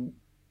I can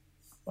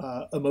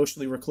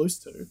emotionally recluse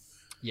to.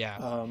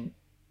 Yeah.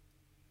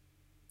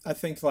 I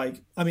think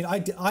like, I mean,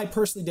 I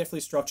personally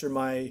definitely structure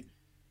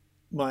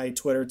my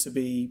Twitter to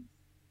be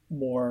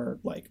more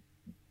like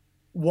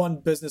one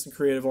business and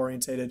creative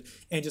orientated,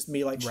 and just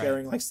me like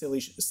sharing like silly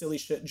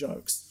shit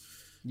jokes.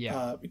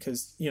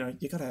 Because you know,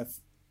 you gotta have.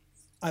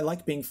 I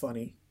like being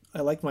funny. I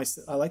like my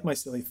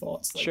silly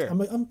thoughts. Like,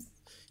 I'm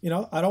you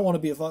know, I don't want to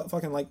be a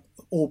fucking like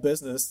all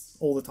business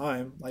all the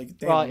time. Like,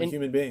 damn, I'm a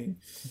human being.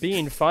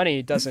 Being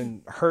funny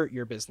doesn't hurt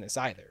your business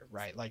either,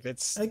 right? Like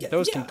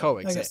those can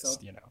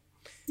coexist. You know.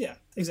 Yeah,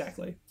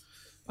 exactly.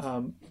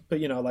 But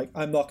you know, like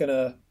I'm not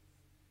gonna.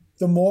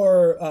 The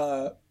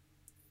more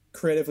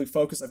creatively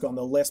focused I've gone,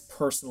 the less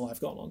personal I've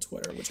gone on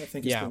Twitter, which I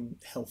think has been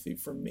healthy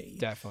for me.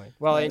 Definitely.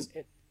 Well,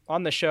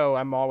 on the show,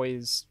 I'm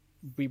always,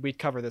 we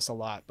cover this a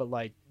lot, but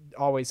like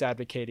always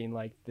advocating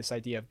like this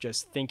idea of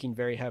just thinking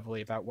very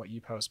heavily about what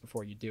you post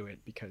before you do it,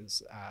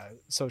 because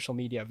social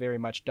media very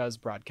much does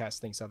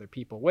broadcast things to other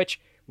people, which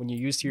when you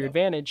use to your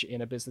advantage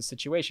in a business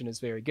situation is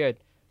very good.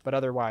 But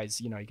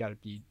otherwise, you got to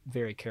be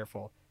very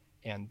careful.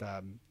 And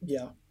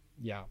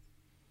yeah.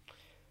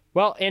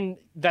 Well, and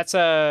that's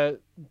I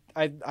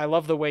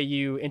love the way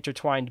you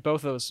intertwined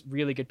both those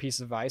really good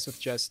pieces of advice with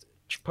just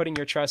putting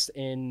your trust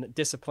in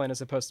discipline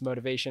as opposed to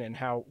motivation, and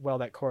how well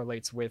that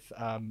correlates with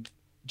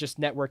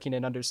just networking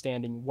and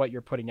understanding what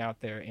you're putting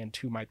out there and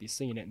who might be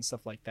seeing it and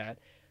stuff like that.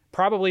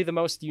 Probably the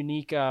most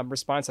unique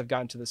response I've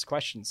gotten to this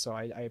question. So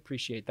I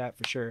appreciate that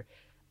for sure.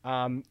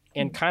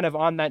 And kind of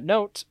on that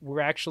note,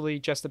 we're actually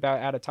just about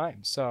out of time.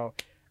 So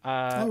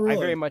really? I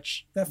very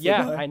much,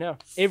 I know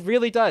it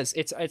really does.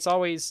 It's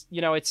always,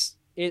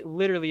 it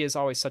literally is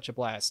always such a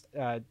blast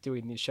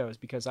doing these shows,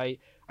 because I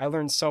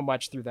learned so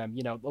much through them.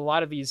 A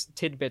lot of these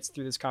tidbits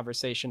through this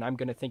conversation, I'm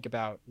going to think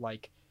about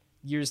like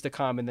years to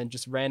come, and then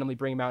just randomly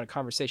bring them out in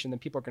conversation. Then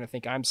people are going to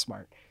think I'm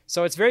smart.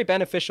 So it's very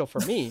beneficial for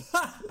me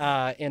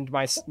and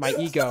my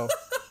ego,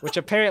 which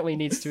apparently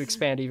needs to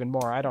expand even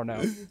more. I don't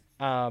know.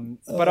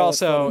 But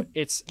also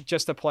it's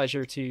just a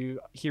pleasure to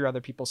hear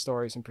other people's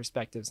stories and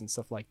perspectives and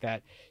stuff like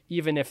that,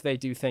 even if they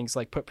do things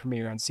like put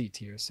Premiere on C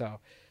tier. So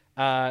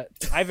I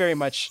very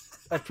much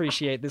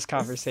appreciate this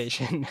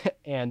conversation.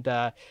 And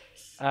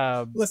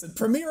listen,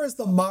 Premiere is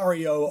the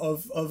Mario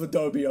of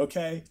Adobe,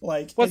 okay?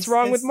 Like, what's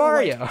wrong with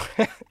Mario?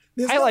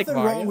 There's nothing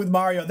wrong with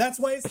Mario. That's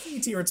why it's C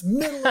tier. It's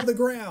middle of the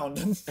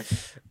ground.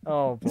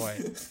 Oh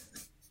boy.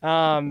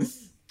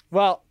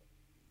 Well,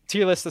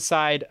 tier list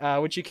aside,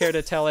 would you care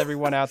to tell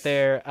everyone out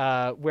there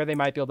where they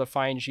might be able to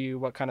find you,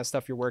 what kind of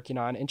stuff you're working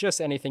on, and just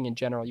anything in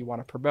general you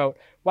want to promote,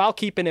 while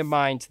keeping in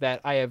mind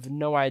that I have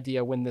no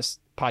idea when this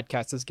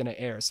podcast is going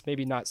to air, so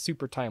maybe not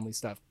super timely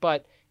stuff,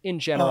 but in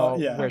general,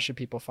 where should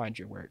people find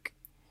your work?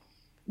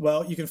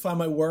 Well, you can find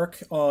my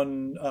work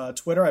on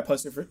Twitter. I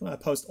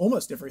post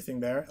almost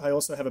everything there. I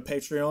also have a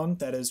Patreon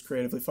that is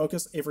creatively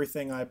focused.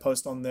 Everything I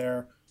post on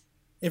there,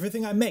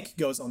 everything I make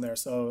goes on there.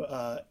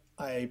 So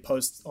I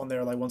post on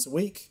there like once a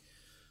week.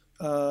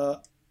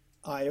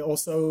 I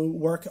also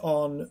work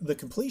on The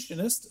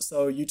Completionist,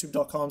 so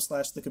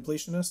youtube.com/The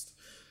Completionist.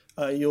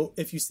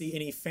 If you see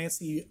any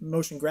fancy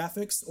motion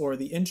graphics or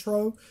the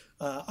intro,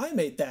 I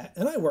made that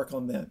and I work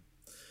on them.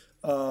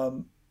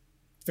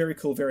 Very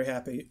cool, very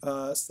happy.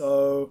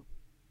 So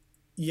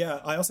yeah,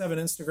 I also have an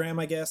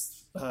Instagram, I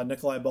guess,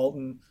 Nikolai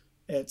Bolton.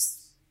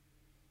 It's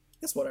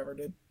whatever,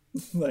 dude.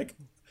 Like,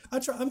 I'm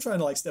trying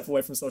to like step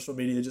away from social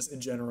media just in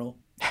general.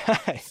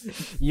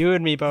 You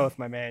and me both,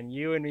 my man.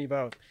 You and me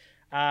both.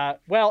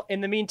 Well,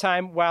 in the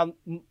meantime, while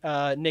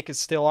Nick is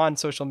still on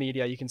social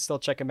media, you can still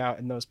check him out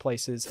in those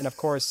places. And of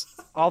course,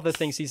 all the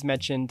things he's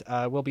mentioned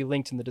will be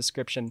linked in the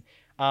description.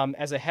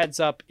 As a heads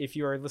up, if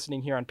you are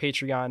listening here on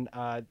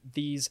Patreon,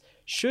 these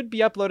should be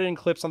uploaded in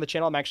clips on the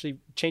channel. I'm actually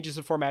changing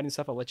some formatting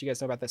stuff. I'll let you guys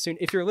know about that soon.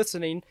 If you're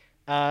listening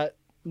not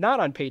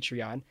on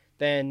Patreon,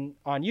 then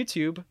on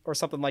YouTube or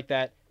something like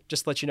that,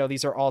 just to let you know,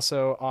 these are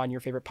also on your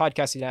favorite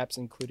podcasting apps,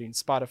 including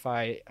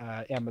Spotify,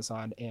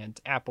 Amazon, and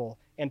Apple,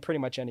 and pretty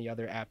much any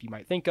other app you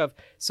might think of.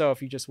 So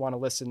if you just want to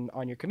listen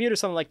on your commute or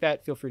something like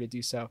that, feel free to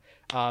do so.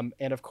 And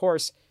of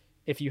course,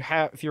 if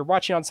you're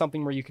watching on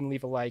something where you can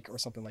leave a like or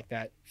something like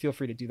that, feel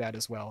free to do that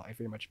as well. I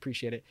very much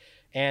appreciate it.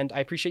 And I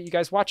appreciate you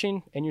guys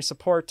watching and your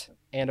support.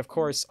 And of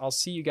course, I'll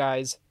see you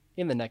guys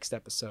in the next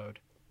episode.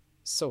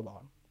 So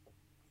long.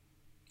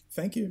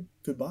 Thank you.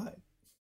 Goodbye.